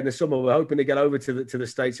holiday in the summer, we're hoping to get over to the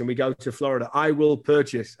States and we go to Florida. I will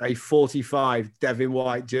purchase a 45 Devin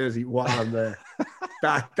White jersey while I'm there.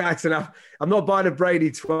 That's enough. I'm not buying a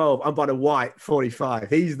Brady 12. I'm buying a White 45.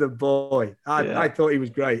 He's the boy. I thought he was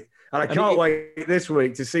great. And I can't wait this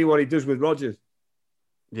week to see what he does with Rodgers.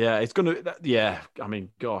 Yeah, it's going to, I mean,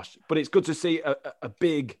 gosh. But it's good to see a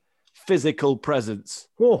big physical presence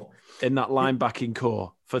in that linebacking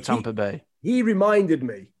core for Tampa Bay. He reminded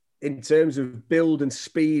me, in terms of build and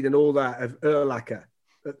speed and all that, of Urlacher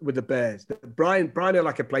with the Bears. Brian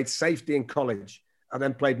Urlacher played safety in college and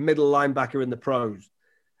then played middle linebacker in the pros.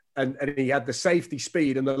 And he had the safety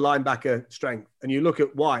speed and the linebacker strength. And you look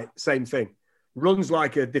at White, same thing. Runs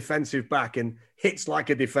like a defensive back and hits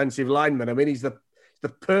like a defensive lineman. I mean, he's the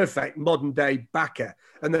perfect modern day backer.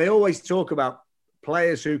 And they always talk about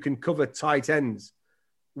players who can cover tight ends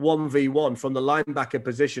 1v1 from the linebacker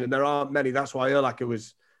position. And there aren't many. That's why Urlacher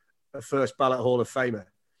was a first ballot Hall of Famer.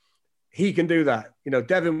 He can do that. You know,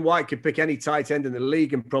 Devin White could pick any tight end in the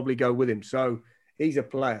league and probably go with him. So he's a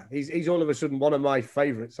player. He's all of a sudden one of my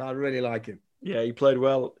favorites. I really like him. Yeah, he played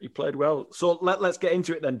well. So let's get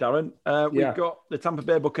into it then, Darren. We've got the Tampa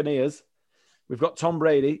Bay Buccaneers. We've got Tom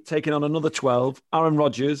Brady taking on another 12, Aaron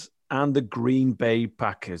Rodgers, and the Green Bay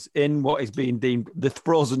Packers in what is being deemed the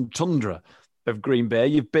frozen tundra of Green Bay.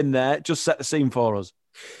 You've been there. Just set the scene for us.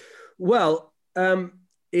 Well,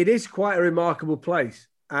 it is quite a remarkable place.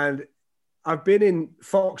 And I've been in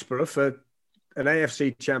Foxborough for an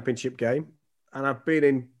AFC championship game, and I've been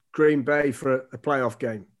in Green Bay for a playoff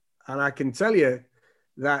game. And I can tell you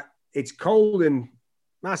that it's cold in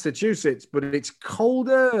Massachusetts, but it's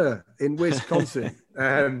colder in Wisconsin.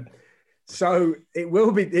 So it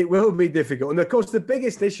will be difficult. And of course, the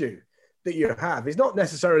biggest issue that you have is not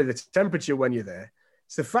necessarily the temperature when you're there.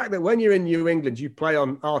 It's the fact that when you're in New England, you play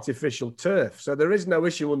on artificial turf. So there is no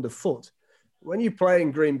issue underfoot. When you play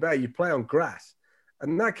in Green Bay, you play on grass.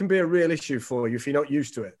 And that can be a real issue for you if you're not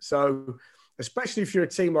used to it. So especially if you're a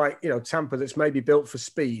team like, you know, Tampa, that's maybe built for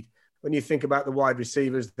speed. When you think about the wide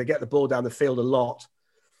receivers, they get the ball down the field a lot.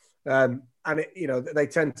 And, they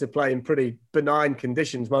tend to play in pretty benign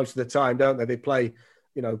conditions most of the time, don't they? They play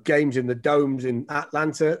games in the domes in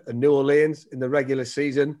Atlanta and New Orleans in the regular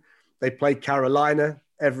season. They play Carolina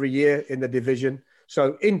every year in the division.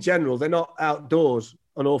 So in general, they're not outdoors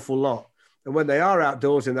an awful lot. And when they are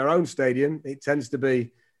outdoors in their own stadium, it tends to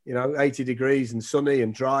be, 80 degrees and sunny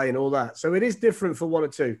and dry and all that. So it is different for one or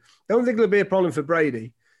two. I don't think it'll be a problem for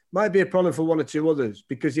Brady. Might be a problem for one or two others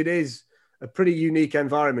because it is a pretty unique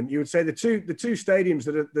environment. You would say the two stadiums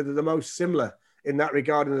that are the most similar in that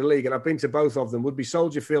regard in the league, and I've been to both of them, would be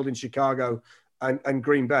Soldier Field in Chicago and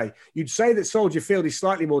Green Bay. You'd say that Soldier Field is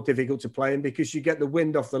slightly more difficult to play in because you get the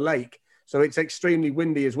wind off the lake. So it's extremely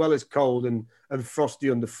windy as well as cold and frosty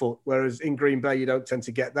underfoot, whereas in Green Bay, you don't tend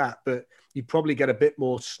to get that, but you probably get a bit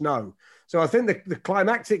more snow. So I think the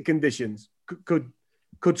climatic conditions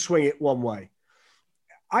could swing it one way.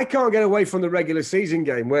 I can't get away from the regular season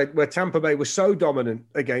game where Tampa Bay was so dominant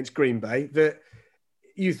against Green Bay that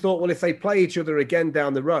you thought, well, if they play each other again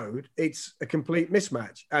down the road, it's a complete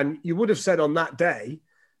mismatch. And you would have said on that day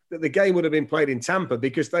that the game would have been played in Tampa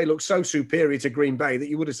because they look so superior to Green Bay that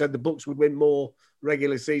you would have said the Bucs would win more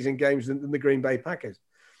regular season games than the Green Bay Packers.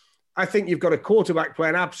 I think you've got a quarterback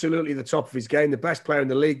playing absolutely the top of his game, the best player in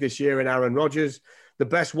the league this year in Aaron Rodgers, the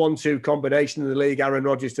best 1-2 combination in the league, Aaron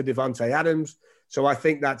Rodgers to Devontae Adams. So I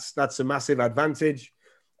think that's a massive advantage.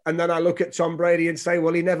 And then I look at Tom Brady and say,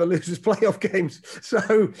 well, he never loses playoff games.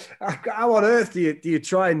 So how on earth do you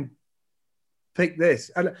try and pick this?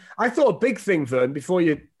 And I thought a big thing, Vern, before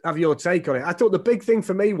you have your take on it, I thought the big thing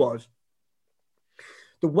for me was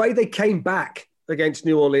the way they came back against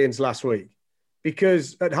New Orleans last week.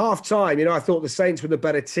 Because at halftime, I thought the Saints were the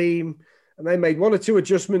better team. And they made one or two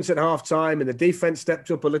adjustments at halftime and the defense stepped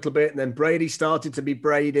up a little bit. And then Brady started to be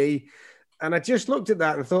Brady. And I just looked at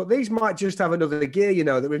that and thought, these might just have another gear,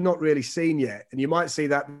 that we've not really seen yet. And you might see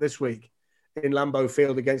that this week in Lambeau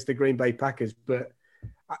Field against the Green Bay Packers. But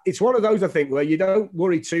it's one of those, I think, where you don't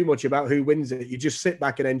worry too much about who wins it. You just sit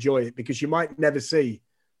back and enjoy it because you might never see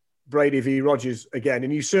Brady v. Rodgers again.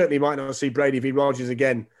 And you certainly might not see Brady v. Rodgers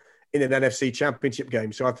again in an NFC Championship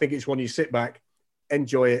game. So I think it's when you sit back,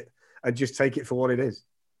 enjoy it, and just take it for what it is.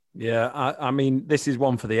 Yeah, I mean, this is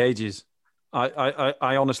one for the ages.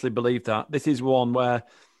 I honestly believe that. This is one where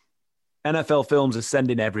NFL Films are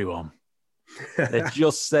sending everyone. They're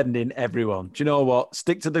just sending everyone. Do you know what?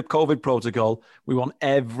 Stick to the COVID protocol. We want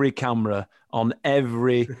every camera on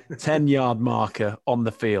every 10-yard marker on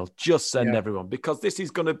the field. Just send everyone because this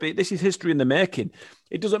is history in the making.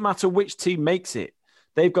 It doesn't matter which team makes it.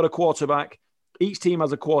 They've got a quarterback. Each team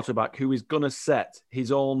has a quarterback who is going to set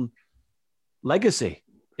his own legacy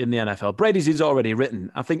in the NFL. Brady's is already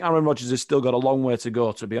written. I think Aaron Rodgers has still got a long way to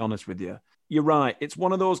go, to be honest with you. You're right. It's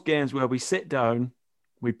one of those games where we sit down,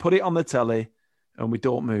 we put it on the telly, and we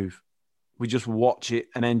don't move. We just watch it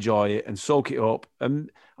and enjoy it and soak it up.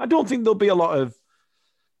 And I don't think there'll be a lot of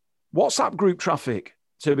WhatsApp group traffic,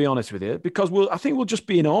 to be honest with you, because I think we'll just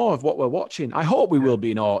be in awe of what we're watching. I hope we will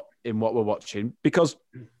be in awe in what we're watching because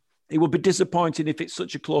it would be disappointing if it's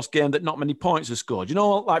such a close game that not many points are scored.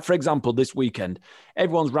 Like, for example, this weekend,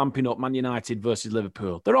 everyone's ramping up Man United versus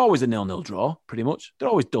Liverpool. They're always a 0-0 draw, pretty much. They're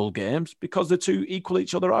always dull games because the two equal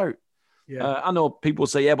each other out. Yeah. I know people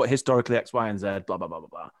say, yeah, but historically X, Y, and Z, blah, blah, blah, blah,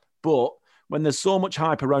 blah. But when there's so much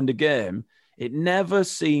hype around a game, it never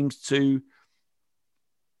seems to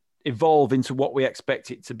evolve into what we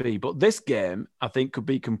expect it to be. But this game, I think, could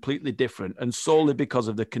be completely different and solely because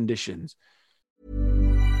of the conditions.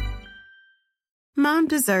 Mom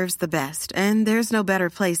deserves the best, and there's no better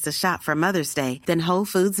place to shop for Mother's Day than Whole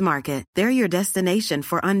Foods Market. They're your destination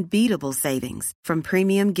for unbeatable savings, from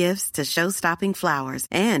premium gifts to show-stopping flowers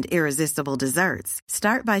and irresistible desserts.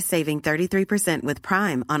 Start by saving 33% with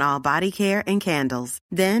Prime on all body care and candles.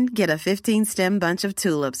 Then get a 15-stem bunch of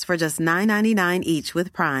tulips for just $9.99 each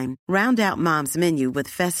with Prime. Round out Mom's menu with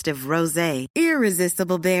festive rosé,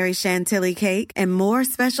 irresistible berry chantilly cake, and more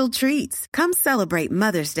special treats. Come celebrate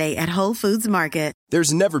Mother's Day at Whole Foods Market.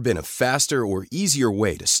 There's never been a faster or easier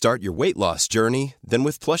way to start your weight loss journey than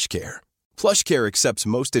with PlushCare. PlushCare accepts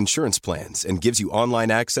most insurance plans and gives you online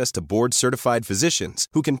access to board-certified physicians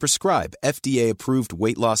who can prescribe FDA-approved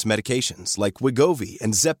weight loss medications like Wegovy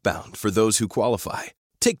and Zepbound for those who qualify.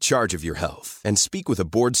 Take charge of your health and speak with a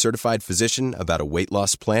board-certified physician about a weight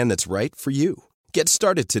loss plan that's right for you. Get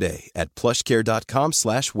started today at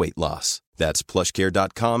plushcare.com/weight loss. That's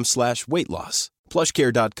plushcare.com/weight loss.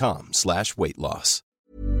 plushcare.com/weight loss.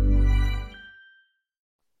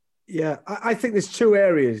 Yeah, I think there's two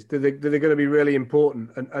areas that are going to be really important.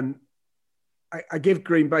 And I give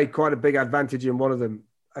Green Bay quite a big advantage in one of them.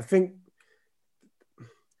 I think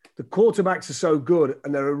the quarterbacks are so good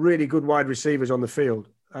and there are really good wide receivers on the field.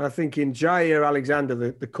 And I think in Jair Alexander,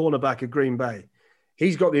 the cornerback of Green Bay,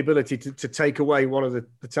 he's got the ability to take away one of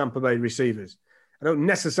the Tampa Bay receivers. I don't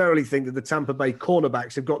necessarily think that the Tampa Bay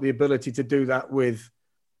cornerbacks have got the ability to do that with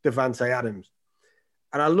Davante Adams.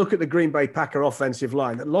 And I look at the Green Bay Packer offensive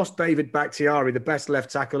line that lost David Bakhtiari, the best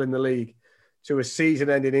left tackle in the league, to a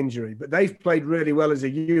season-ending injury. But they've played really well as a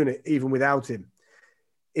unit, even without him.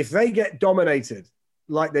 If they get dominated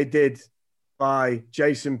like they did by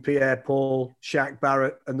Jason Pierre-Paul, Shaq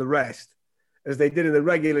Barrett, and the rest, as they did in the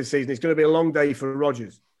regular season, it's going to be a long day for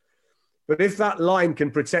Rodgers. But if that line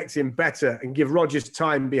can protect him better and give Rodgers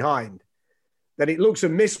time behind, then it looks a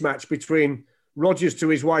mismatch between Rodgers to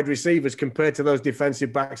his wide receivers compared to those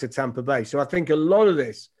defensive backs at Tampa Bay. So I think a lot of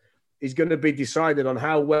this is going to be decided on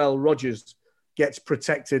how well Rodgers gets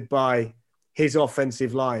protected by his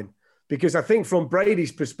offensive line. Because I think from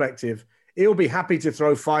Brady's perspective, he'll be happy to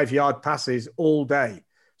throw 5-yard passes all day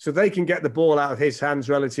so they can get the ball out of his hands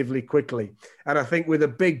relatively quickly. And I think with a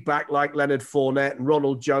big back like Leonard Fournette and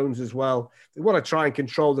Ronald Jones as well, they want to try and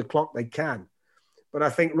control the clock they can. But I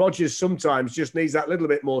think Rodgers sometimes just needs that little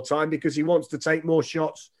bit more time because he wants to take more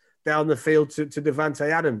shots down the field to Davante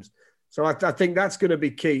Adams. So I think that's going to be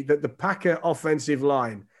key, that the Packer offensive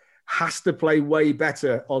line has to play way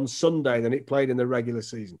better on Sunday than it played in the regular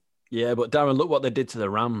season. Yeah, but Darren, look what they did to the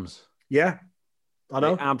Rams. Yeah, I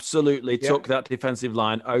know. They absolutely took that defensive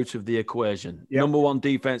line out of the equation. Yep. Number one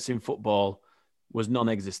defense in football was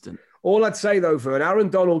non-existent. All I'd say, though, Vern, Aaron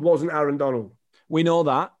Donald wasn't Aaron Donald. We know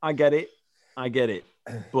that. I get it.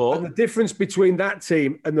 But and the difference between that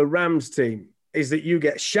team and the Rams team is that you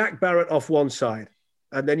get Shaq Barrett off one side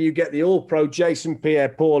and then you get the all-pro Jason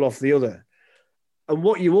Pierre-Paul off the other. And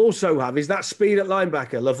what you also have is that speed at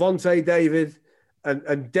linebacker, Levante David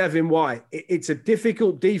and Devin White. It's a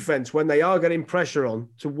difficult defense when they are getting pressure on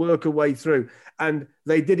to work a way through. And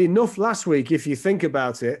they did enough last week, if you think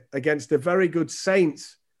about it, against a very good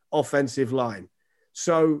Saints offensive line.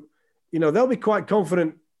 So, they'll be quite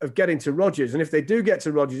confident of getting to Rodgers. And if they do get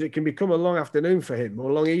to Rodgers, it can become a long afternoon for him or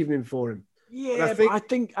a long evening for him. Yeah, but I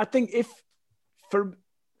think if for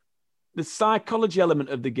the psychology element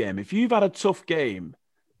of the game, if you've had a tough game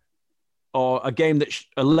or a game that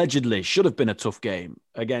allegedly should have been a tough game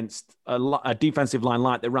against a defensive line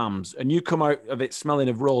like the Rams, and you come out of it smelling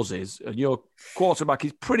of roses and your quarterback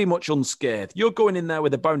is pretty much unscathed, you're going in there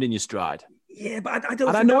with a bound in your stride. Yeah, but I don't.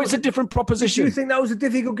 And I know it's a different proposition. Do you think that was a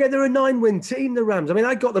difficult game? They're a 9-win team, the Rams. I mean,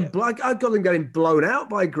 I got them getting blown out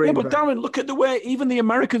by Green Bay. Yeah, but Darren, look at the way even the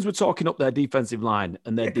Americans were talking up their defensive line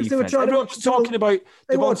and their defense. Everyone was talking about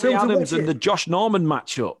Devontae Adams and the Josh Norman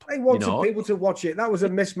matchup. They wanted people to watch it. That was a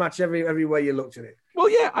mismatch every way you looked at it. Well,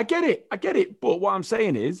 yeah, I get it. But what I'm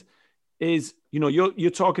saying is you're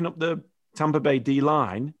talking up the Tampa Bay D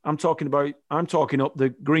line. I'm talking up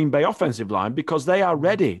the Green Bay offensive line because they are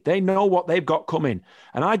ready. They know what they've got coming.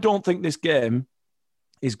 And I don't think this game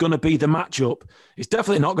is going to be the matchup. It's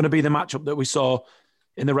definitely not going to be the matchup that we saw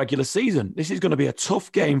in the regular season. This is going to be a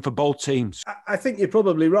tough game for both teams. I think you're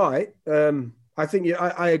probably right.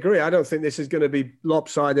 I agree. I don't think this is going to be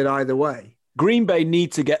lopsided either way. Green Bay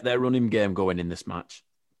need to get their running game going in this match.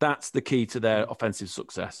 That's the key to their offensive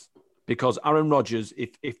success. Because Aaron Rodgers,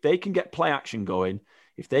 if they can get play action going,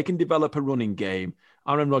 if they can develop a running game,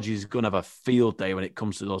 Aaron Rodgers is going to have a field day when it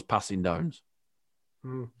comes to those passing downs.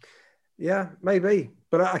 Yeah, maybe.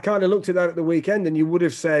 But I kind of looked at that at the weekend and you would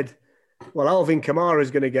have said, well, Alvin Kamara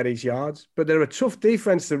is going to get his yards. But they're a tough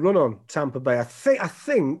defense to run on, Tampa Bay. I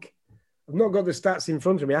think, I've not got the stats in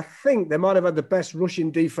front of me, I think they might have had the best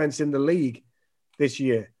rushing defense in the league this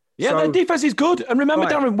year. Yeah, their defense is good. And remember,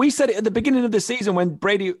 Darren, we said it at the beginning of the season when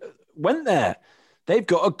Brady went there. They've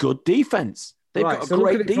got a good defense. They've got a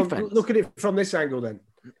great defense. Look at it from this angle then.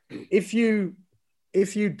 If you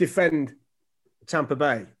defend Tampa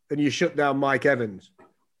Bay and you shut down Mike Evans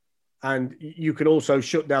and you can also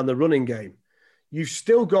shut down the running game, you've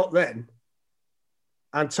still got then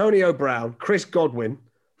Antonio Brown, Chris Godwin,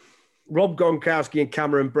 Rob Gronkowski and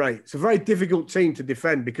Cameron Brate. It's a very difficult team to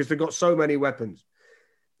defend because they've got so many weapons.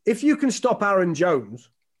 If you can stop Aaron Jones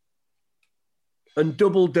and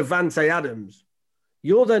double Davante Adams,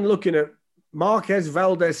 you're then looking at Marquez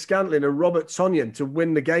Valdez-Scantling and Robert Tonyan to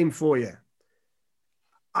win the game for you.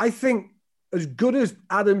 I think as good as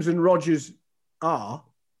Adams and Rodgers are,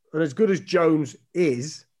 and as good as Jones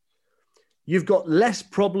is, you've got less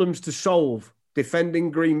problems to solve defending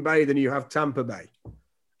Green Bay than you have Tampa Bay.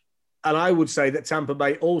 And I would say that Tampa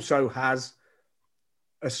Bay also has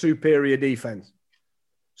a superior defense.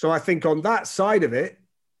 So I think on that side of it,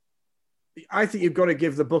 I think you've got to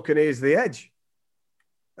give the Buccaneers the edge.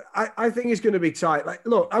 I think it's going to be tight. Like,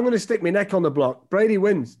 look, I'm going to stick my neck on the block. Brady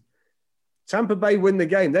wins. Tampa Bay win the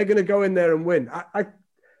game. They're going to go in there and win.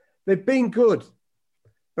 They've been good.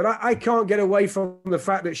 But I can't get away from the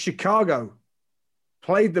fact that Chicago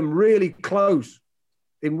played them really close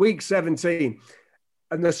in week 17.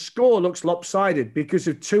 And the score looks lopsided because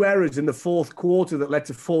of 2 errors in the fourth quarter that led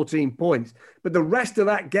to 14 points. But the rest of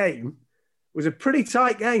that game was a pretty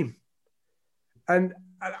tight game. And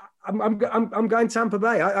I'm going Tampa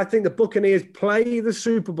Bay. I think the Buccaneers play the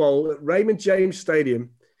Super Bowl at Raymond James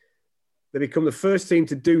Stadium. They become the first team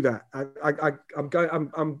to do that.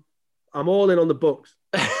 I'm all in on the Bucs.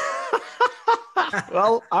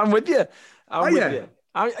 Well, I'm with you. I'm with you.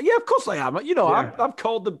 Yeah, of course I am. You know, yeah. I've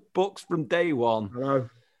called the Bucs from day one. Hello.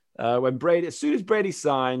 When Brady, as soon as Brady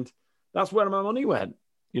signed, that's where my money went.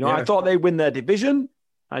 You know, I thought they'd win their division.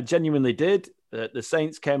 I genuinely did. The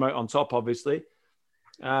Saints came out on top, obviously.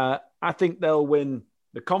 I think they'll win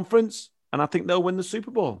the conference, and I think they'll win the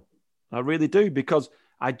Super Bowl. I really do, because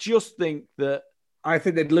I just think that. I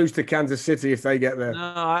think they'd lose to Kansas City if they get there. No,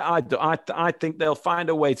 I think they'll find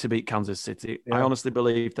a way to beat Kansas City. Yeah. I honestly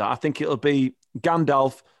believe that. I think it'll be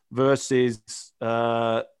Gandalf versus,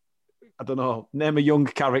 I don't know, name a young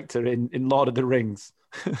character in Lord of the Rings.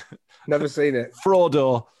 Never seen it.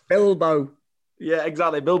 Frodo. Bilbo. Yeah,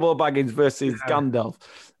 exactly. Bilbo Baggins versus Gandalf.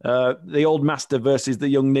 The old master versus the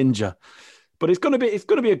young ninja. But it's going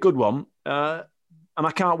to be a good one. And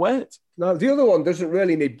I can't wait. No, the other one doesn't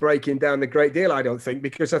really need breaking down a great deal, I don't think,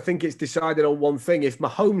 because I think it's decided on one thing. If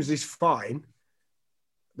Mahomes is fine,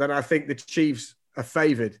 then I think the Chiefs are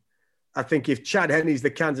favoured. I think if Chad Henne's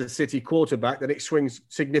the Kansas City quarterback, then it swings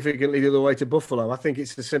significantly the other way to Buffalo. I think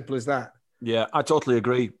it's as simple as that. Yeah, I totally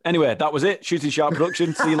agree. Anyway, that was it. Shooting Sharp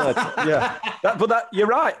Production. See you later. Yeah. But you're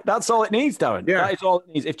right. That's all it needs, Darren. Yeah. That is all it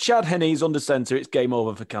needs. If Chad Henne's under centre, it's game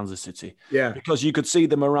over for Kansas City. Yeah. Because you could see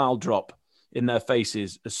the morale drop in their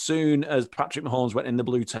faces. As soon as Patrick Mahomes went in the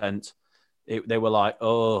blue tent, they were like,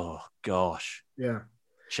 oh, gosh. Yeah.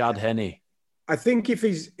 Chad Henne. I think if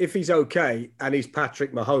he's okay and he's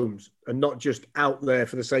Patrick Mahomes and not just out there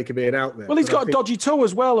for the sake of being out there. Well, he's got a dodgy toe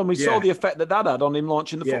as well, and we saw the effect that had on him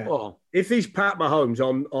launching the football. If he's Pat Mahomes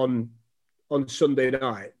on Sunday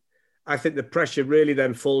night, I think the pressure really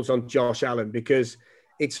then falls on Josh Allen, because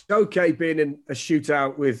it's okay being in a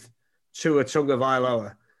shootout with Tua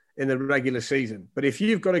Tagovailoa in the regular season. But if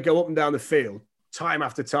you've got to go up and down the field time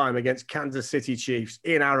after time against Kansas City Chiefs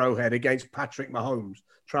in Arrowhead against Patrick Mahomes,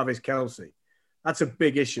 Travis Kelce, that's a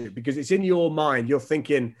big issue, because it's in your mind. You're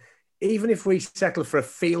thinking, even if we settle for a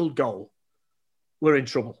field goal, we're in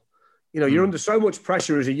trouble. You know, you're under so much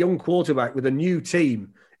pressure as a young quarterback with a new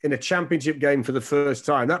team in a championship game for the first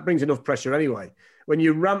time. That brings enough pressure anyway. When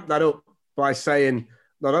you ramp that up by saying,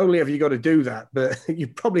 not only have you got to do that, but you're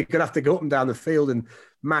probably going to have to go up and down the field and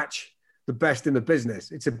match the best in the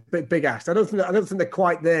business. It's a big ask. I don't think they're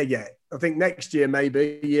quite there yet. I think next year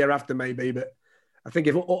maybe, year after maybe, but I think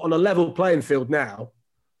if on a level playing field now,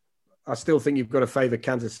 I still think you've got to favour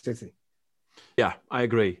Kansas City. Yeah, I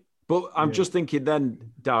agree. But I'm just thinking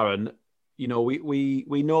then, Darren, you know, we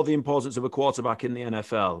know the importance of a quarterback in the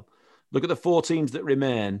NFL. Look at the 4 teams that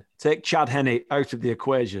remain. Take Chad Henne out of the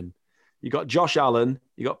equation. You've got Josh Allen,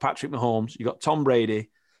 you've got Patrick Mahomes, you've got Tom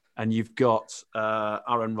Brady, and you've got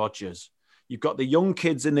Aaron Rodgers. You've got the young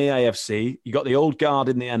kids in the AFC. You've got the old guard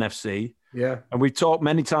in the NFC. Yeah. And we've talked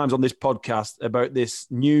many times on this podcast about this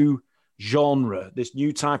new genre, this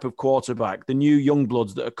new type of quarterback, the new young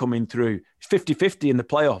bloods that are coming through. It's 50-50 in the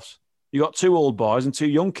playoffs. You got 2 old boys and 2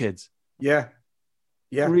 young kids. Yeah.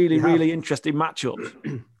 Yeah. Really interesting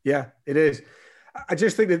matchups. Yeah, it is. I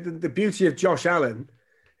just think that the beauty of Josh Allen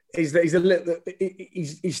is that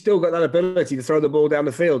he's still got that ability to throw the ball down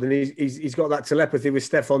the field, and he's got that telepathy with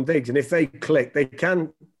Stephon Diggs. And if they click, they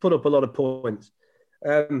can put up a lot of points.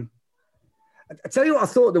 I tell you what I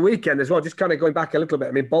thought the weekend as well, just kind of going back a little bit.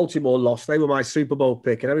 I mean, Baltimore lost. They were my Super Bowl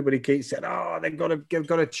pick, and everybody keeps saying, oh, they've got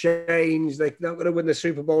to change. They're not going to win the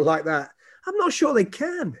Super Bowl like that. I'm not sure they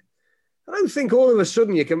can. I don't think all of a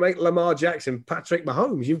sudden you can make Lamar Jackson Patrick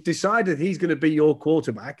Mahomes. You've decided he's going to be your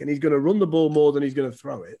quarterback, and he's going to run the ball more than he's going to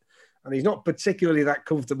throw it. And he's not particularly that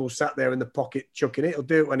comfortable sat there in the pocket chucking it. He'll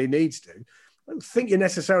do it when he needs to. I don't think you're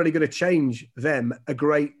necessarily going to change them a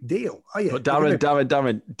great deal, are you? But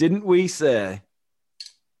Darren, didn't we say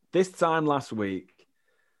this time last week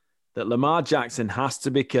that Lamar Jackson has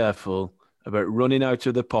to be careful about running out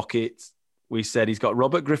of the pocket? We said he's got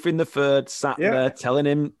Robert Griffin III sat there telling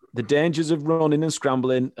him the dangers of running and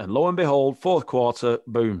scrambling, and lo and behold, 4th quarter,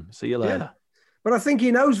 boom, see you later. Yeah. But I think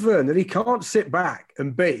he knows, Vern, that he can't sit back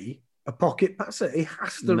and be a pocket passer. He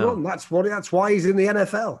has to run. That's why he's in the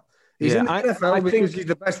NFL. He's in the NFL because he's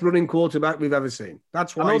the best running quarterback we've ever seen.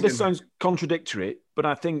 That's why. I know this sounds contradictory, but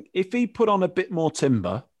I think if he put on a bit more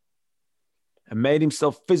timber and made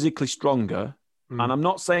himself physically stronger, And I'm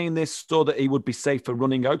not saying this so that he would be safer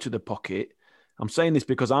running out of the pocket. I'm saying this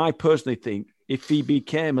because I personally think if he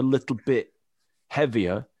became a little bit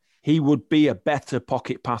heavier, he would be a better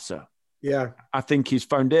pocket passer. Yeah. I think his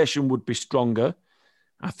foundation would be stronger.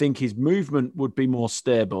 I think his movement would be more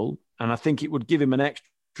stable. And I think it would give him an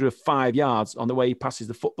extra 5 yards on the way he passes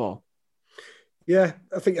the football. Yeah,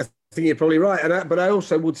 I think you're probably right. But I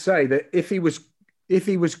also would say that if he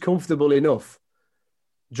was comfortable enough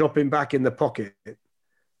dropping back in the pocket,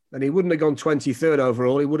 then he wouldn't have gone 23rd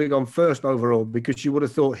overall. He would have gone 1st overall, because you would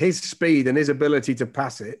have thought his speed and his ability to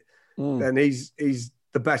pass it, then he's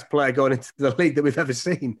the best player going into the league that we've ever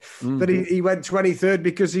seen. But he went 23rd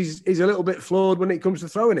because he's a little bit flawed when it comes to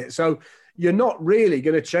throwing it. So you're not really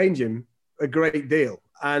going to change him a great deal.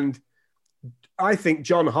 And I think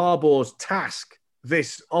John Harbaugh's task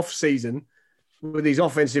this off-season with his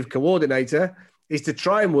offensive coordinator is to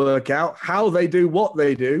try and work out how they do what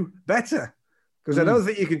they do better. Because I don't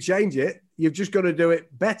think you can change it. You've just got to do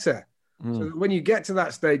it better. So that when you get to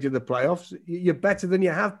that stage of the playoffs, you're better than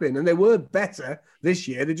you have been. And they were better this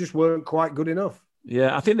year. They just weren't quite good enough.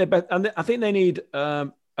 Yeah, I think they're better. And I think they need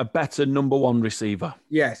a better number one receiver.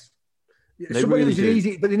 Yes. They Somebody really who's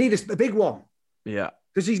easy, but they need a big one. Yeah.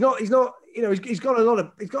 Because he's not, he's got a lot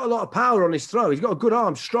of power on his throw. He's got a good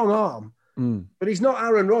arm, strong arm. But he's not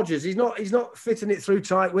Aaron Rodgers. He's not fitting it through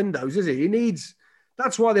tight windows, is he?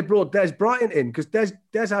 That's why they brought Des Bryant in, because Des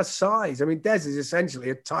has size. I mean, Des is essentially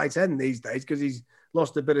a tight end these days because he's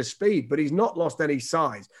lost a bit of speed, but he's not lost any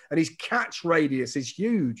size. And his catch radius is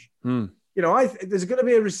huge. There's going to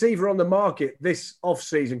be a receiver on the market this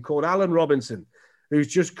offseason called Allen Robinson, who's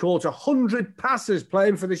just caught 100 passes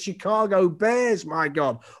playing for the Chicago Bears. My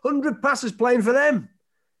God, 100 passes playing for them.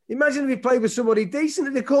 Imagine if he played with somebody decent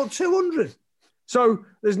and they caught 200. So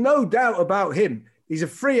there's no doubt about him. He's a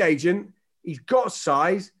free agent. He's got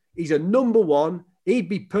size. He's a number one. He'd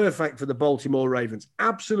be perfect for the Baltimore Ravens.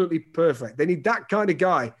 Absolutely perfect. They need that kind of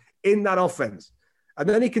guy in that offense. And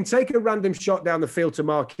then he can take a random shot down the field to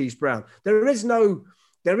Marquise Brown. There is no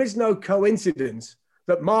coincidence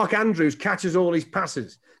that Mark Andrews catches all his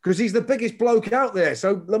passes because he's the biggest bloke out there.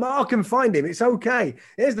 So Lamar can find him. It's okay.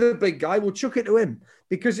 Here's the big guy. We'll chuck it to him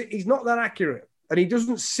because he's not that accurate and he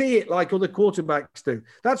doesn't see it like other quarterbacks do.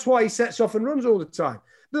 That's why he sets off and runs all the time.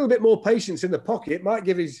 A little bit more patience in the pocket might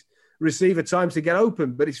give his receiver time to get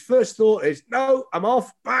open, but his first thought is, no, I'm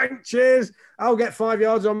off. Bang, cheers. I'll get 5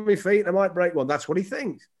 yards on my feet and I might break one. That's what he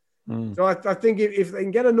thinks. So I think if they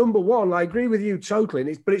can get a number one, I agree with you totally,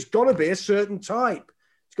 but it's got to be a certain type.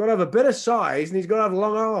 He's got to have a bit of size and he's got to have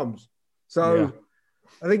long arms. So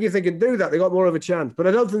I think if they can do that, they got more of a chance. But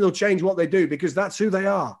I don't think they'll change what they do because that's who they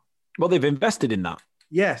are. Well, they've invested in that.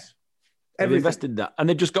 Yes. They've invested in that. And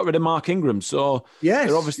they've just got rid of Mark Ingram. So they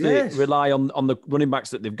obviously rely on the running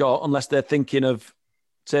backs that they've got unless they're thinking of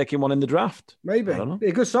taking one in the draft. Maybe. Be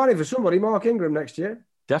a good signing for somebody, Mark Ingram, next year.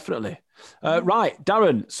 Definitely. Right,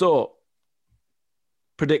 Darren. So,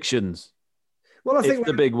 predictions. Well, I think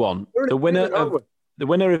the big one. The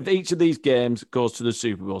winner of each of these games goes to the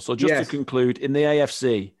Super Bowl. So, just to conclude, in the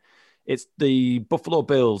AFC, it's the Buffalo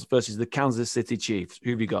Bills versus the Kansas City Chiefs.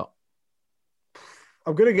 Who have you got?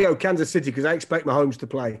 I'm going to go Kansas City because I expect Mahomes to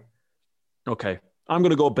play. Okay, I'm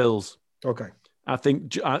going to go Bills. Okay. I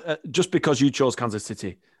think just because you chose Kansas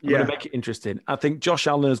City, I'm going to make it interesting. I think Josh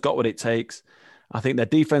Allen has got what it takes. I think their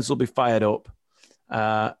defense will be fired up.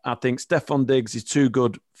 I think Stephon Diggs is too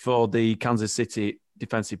good for the Kansas City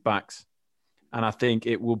defensive backs. And I think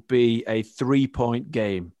it will be a 3-point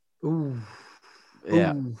game. Ooh.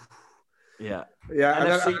 Yeah. Ooh. Yeah.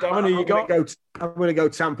 Yeah. NFC, Darren, who you got? I'm going to go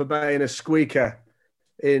Tampa Bay in a squeaker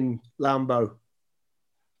in Lambeau.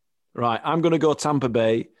 Right. I'm going to go Tampa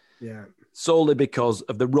Bay. Yeah. Solely because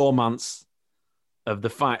of the romance of the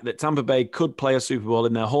fact that Tampa Bay could play a Super Bowl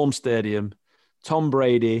in their home stadium. Tom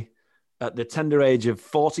Brady, at the tender age of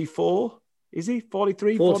 44, is he?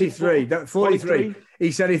 43? 43. 43.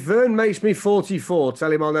 He said, if Vern makes me 44,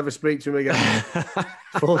 tell him I'll never speak to him again.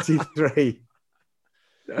 43.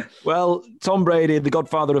 Well, Tom Brady, the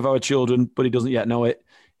godfather of our children, but he doesn't yet know it.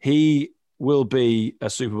 He will be a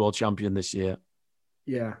Super Bowl champion this year.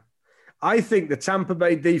 Yeah. I think the Tampa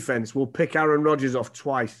Bay defense will pick Aaron Rodgers off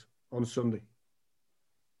twice on Sunday.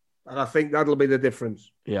 And I think that'll be the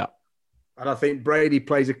difference. Yeah. And I think Brady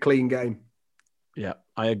plays a clean game. Yeah,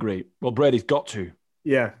 I agree. Well, Brady's got to.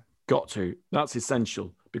 Yeah. Got to. That's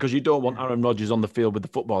essential because you don't want Aaron Rodgers on the field with the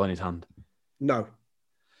football in his hand. No.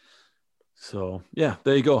 So, yeah,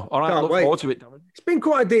 there you go. All right, I look forward to it, Darren. It's been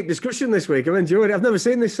quite a deep discussion this week. I've enjoyed it. I've never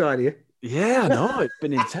seen this side of you. Yeah, no, it's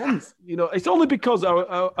been intense. It's only because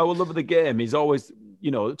our love of the game is always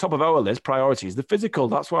top of our list, priorities, the physical.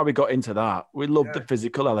 That's why we got into that. We love the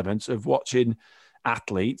physical elements of watching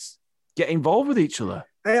athletes get involved with each other.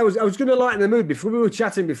 Hey, I was going to lighten the mood. We were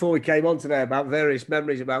chatting before we came on today about various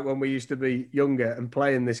memories about when we used to be younger and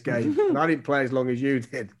playing this game. And I didn't play as long as you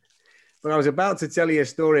did. But I was about to tell you a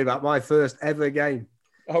story about my first ever game.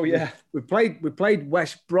 Oh, yeah. We played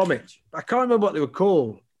West Bromwich. I can't remember what they were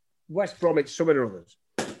called. West Bromwich, something or others.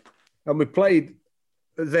 And we played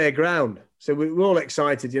at their ground. So we were all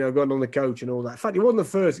excited, going on the coach and all that. In fact, it wasn't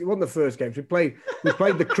the first game. We played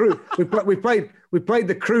the crew. We played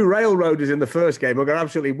the crew railroaders in the first game. We got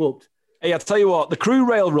absolutely whooped. Hey, I'll tell you what, the crew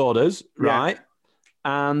railroaders, right?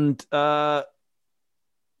 And there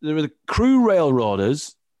were the crew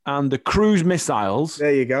railroaders and the cruise missiles.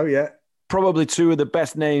 There you go, yeah. Probably two of the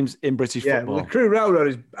best names in British football. Well, the crew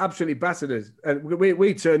railroaders absolutely battered us. And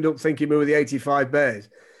we turned up thinking we were the 85 Bears.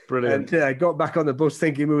 Brilliant. And got back on the bus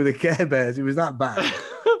thinking we were the Care Bears. It was that bad.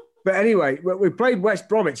 But anyway, we played West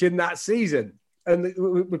Bromwich in that season. And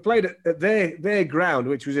we played at their ground,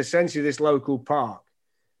 which was essentially this local park.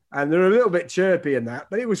 And they were a little bit chirpy in that,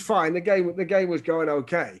 but it was fine. The game was going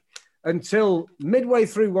okay until midway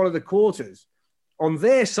through one of the quarters on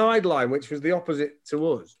their sideline, which was the opposite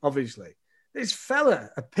to us, obviously. This fella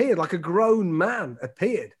appeared, like a grown man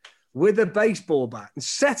appeared with a baseball bat and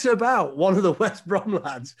set about one of the West Brom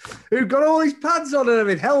lads who got all his pads on and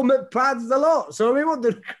everything, helmet pads, the lot. So I mean, what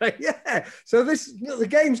the yeah. So the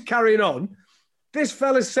game's carrying on. This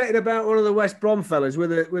fella's setting about one of the West Brom fellas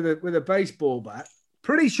with a baseball bat.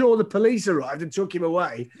 Pretty sure the police arrived and took him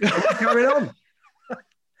away. And we carried on.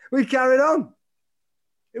 We carried on.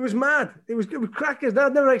 It was mad. It was crackers.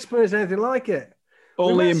 I'd never experienced anything like it.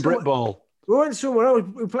 Only in Britball. We went somewhere else.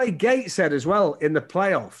 We played Gateshead as well in the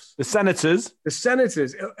playoffs. The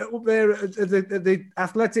Senators up there at the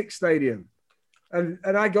athletic stadium, and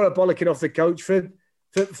I got a bollocking off the coach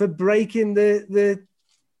for breaking the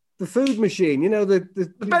food machine.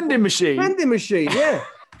 The vending machine. Vending machine, yeah.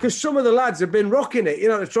 Because some of the lads have been rocking it,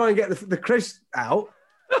 to try and get the crisp out.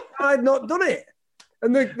 I'd not done it,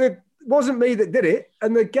 and it wasn't me that did it.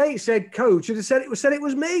 And the Gateshead coach had said it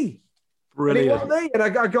was me. Brilliant. And it wasn't me. And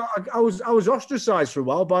I was ostracised for a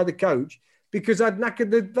while by the coach because I'd knackered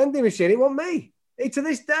the vending machine. It wasn't me. To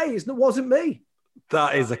this day, it wasn't me.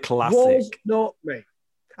 That is a classic. It was not me.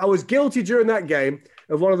 I was guilty during that game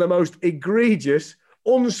of one of the most egregious,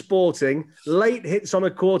 unsporting, late hits on a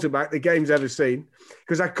quarterback the game's ever seen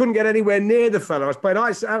because I couldn't get anywhere near the fella. I was playing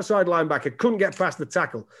outside linebacker, couldn't get past the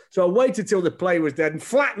tackle. So I waited till the play was dead and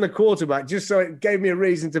flattened the quarterback just so it gave me a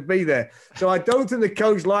reason to be there. So I don't think the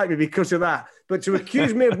coach liked me because of that. But to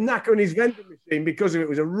accuse me of knackering his vending machine because of it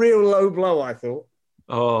was a real low blow, I thought.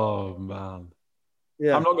 Oh, man.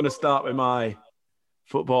 Yeah. I'm not going to start with my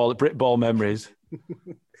Britball memories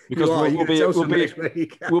because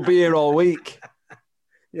we'll be here all week.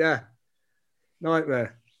 Yeah.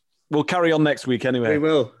 Nightmare. We'll carry on next week anyway. We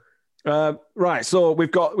will. Right. So we've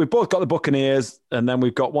both got the Buccaneers and then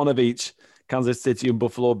we've got one of each, Kansas City and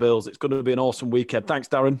Buffalo Bills. It's going to be an awesome weekend. Thanks,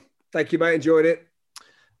 Darren. Thank you, mate. Enjoyed it.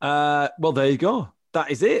 Well, there you go.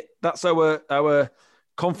 That is it. That's our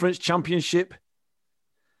conference championship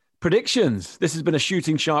predictions. This has been a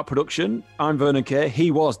Shooting Sharp production. I'm Vernon Kay.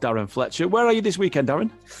 He was Darren Fletcher. Where are you this weekend, Darren?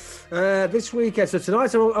 This weekend. So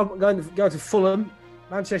tonight I'm going to go to Fulham.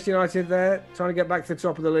 Manchester United there, trying to get back to the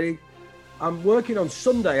top of the league. I'm working on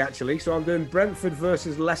Sunday, actually, so I'm doing Brentford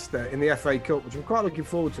versus Leicester in the FA Cup, which I'm quite looking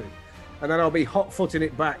forward to. And then I'll be hot-footing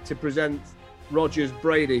it back to present Rogers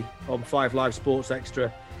Brady on 5 Live Sports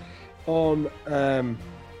Extra on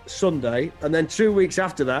Sunday. And then 2 weeks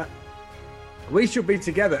after that, we should be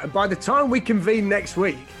together. And by the time we convene next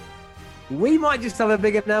week, we might just have a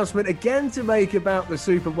big announcement again to make about the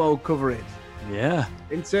Super Bowl coverage. Yeah.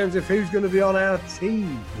 In terms of who's going to be on our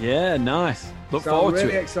team. Yeah, nice. Look I'm forward to it.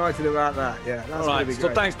 really excited about that. Yeah, that's going to be great.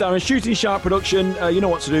 So thanks, Darren. Shooting Sharp production. You know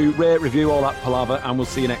what to do. Rate, review, all that palaver, and we'll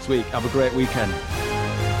see you next week. Have a great weekend.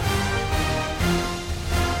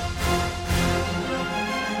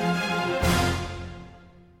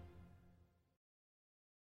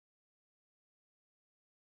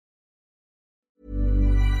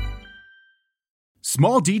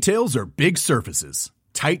 Small details are big surfaces.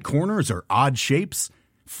 Tight corners are odd shapes.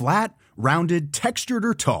 Flat, rounded, textured,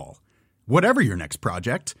 or tall. Whatever your next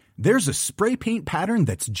project, there's a spray paint pattern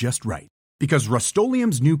that's just right. Because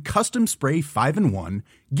Rust-Oleum's new Custom Spray 5-in-1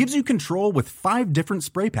 gives you control with 5 different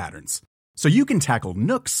spray patterns. So you can tackle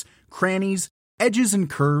nooks, crannies, edges, and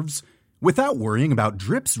curves without worrying about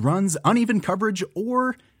drips, runs, uneven coverage,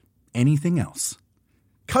 or anything else.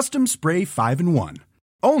 Custom Spray 5-in-1.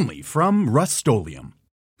 Only from Rust-Oleum.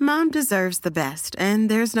 Mom deserves the best, and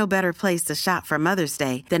there's no better place to shop for Mother's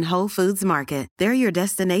Day than Whole Foods Market. They're your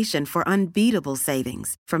destination for unbeatable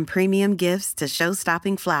savings, from premium gifts to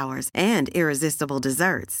show-stopping flowers and irresistible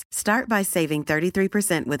desserts. Start by saving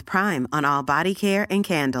 33% with Prime on all body care and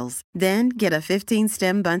candles. Then get a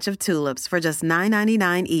 15-stem bunch of tulips for just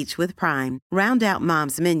 $9.99 each with Prime. Round out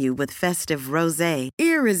Mom's menu with festive rosé,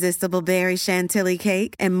 irresistible berry chantilly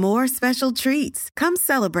cake, and more special treats. Come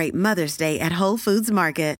celebrate Mother's Day at Whole Foods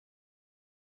Market.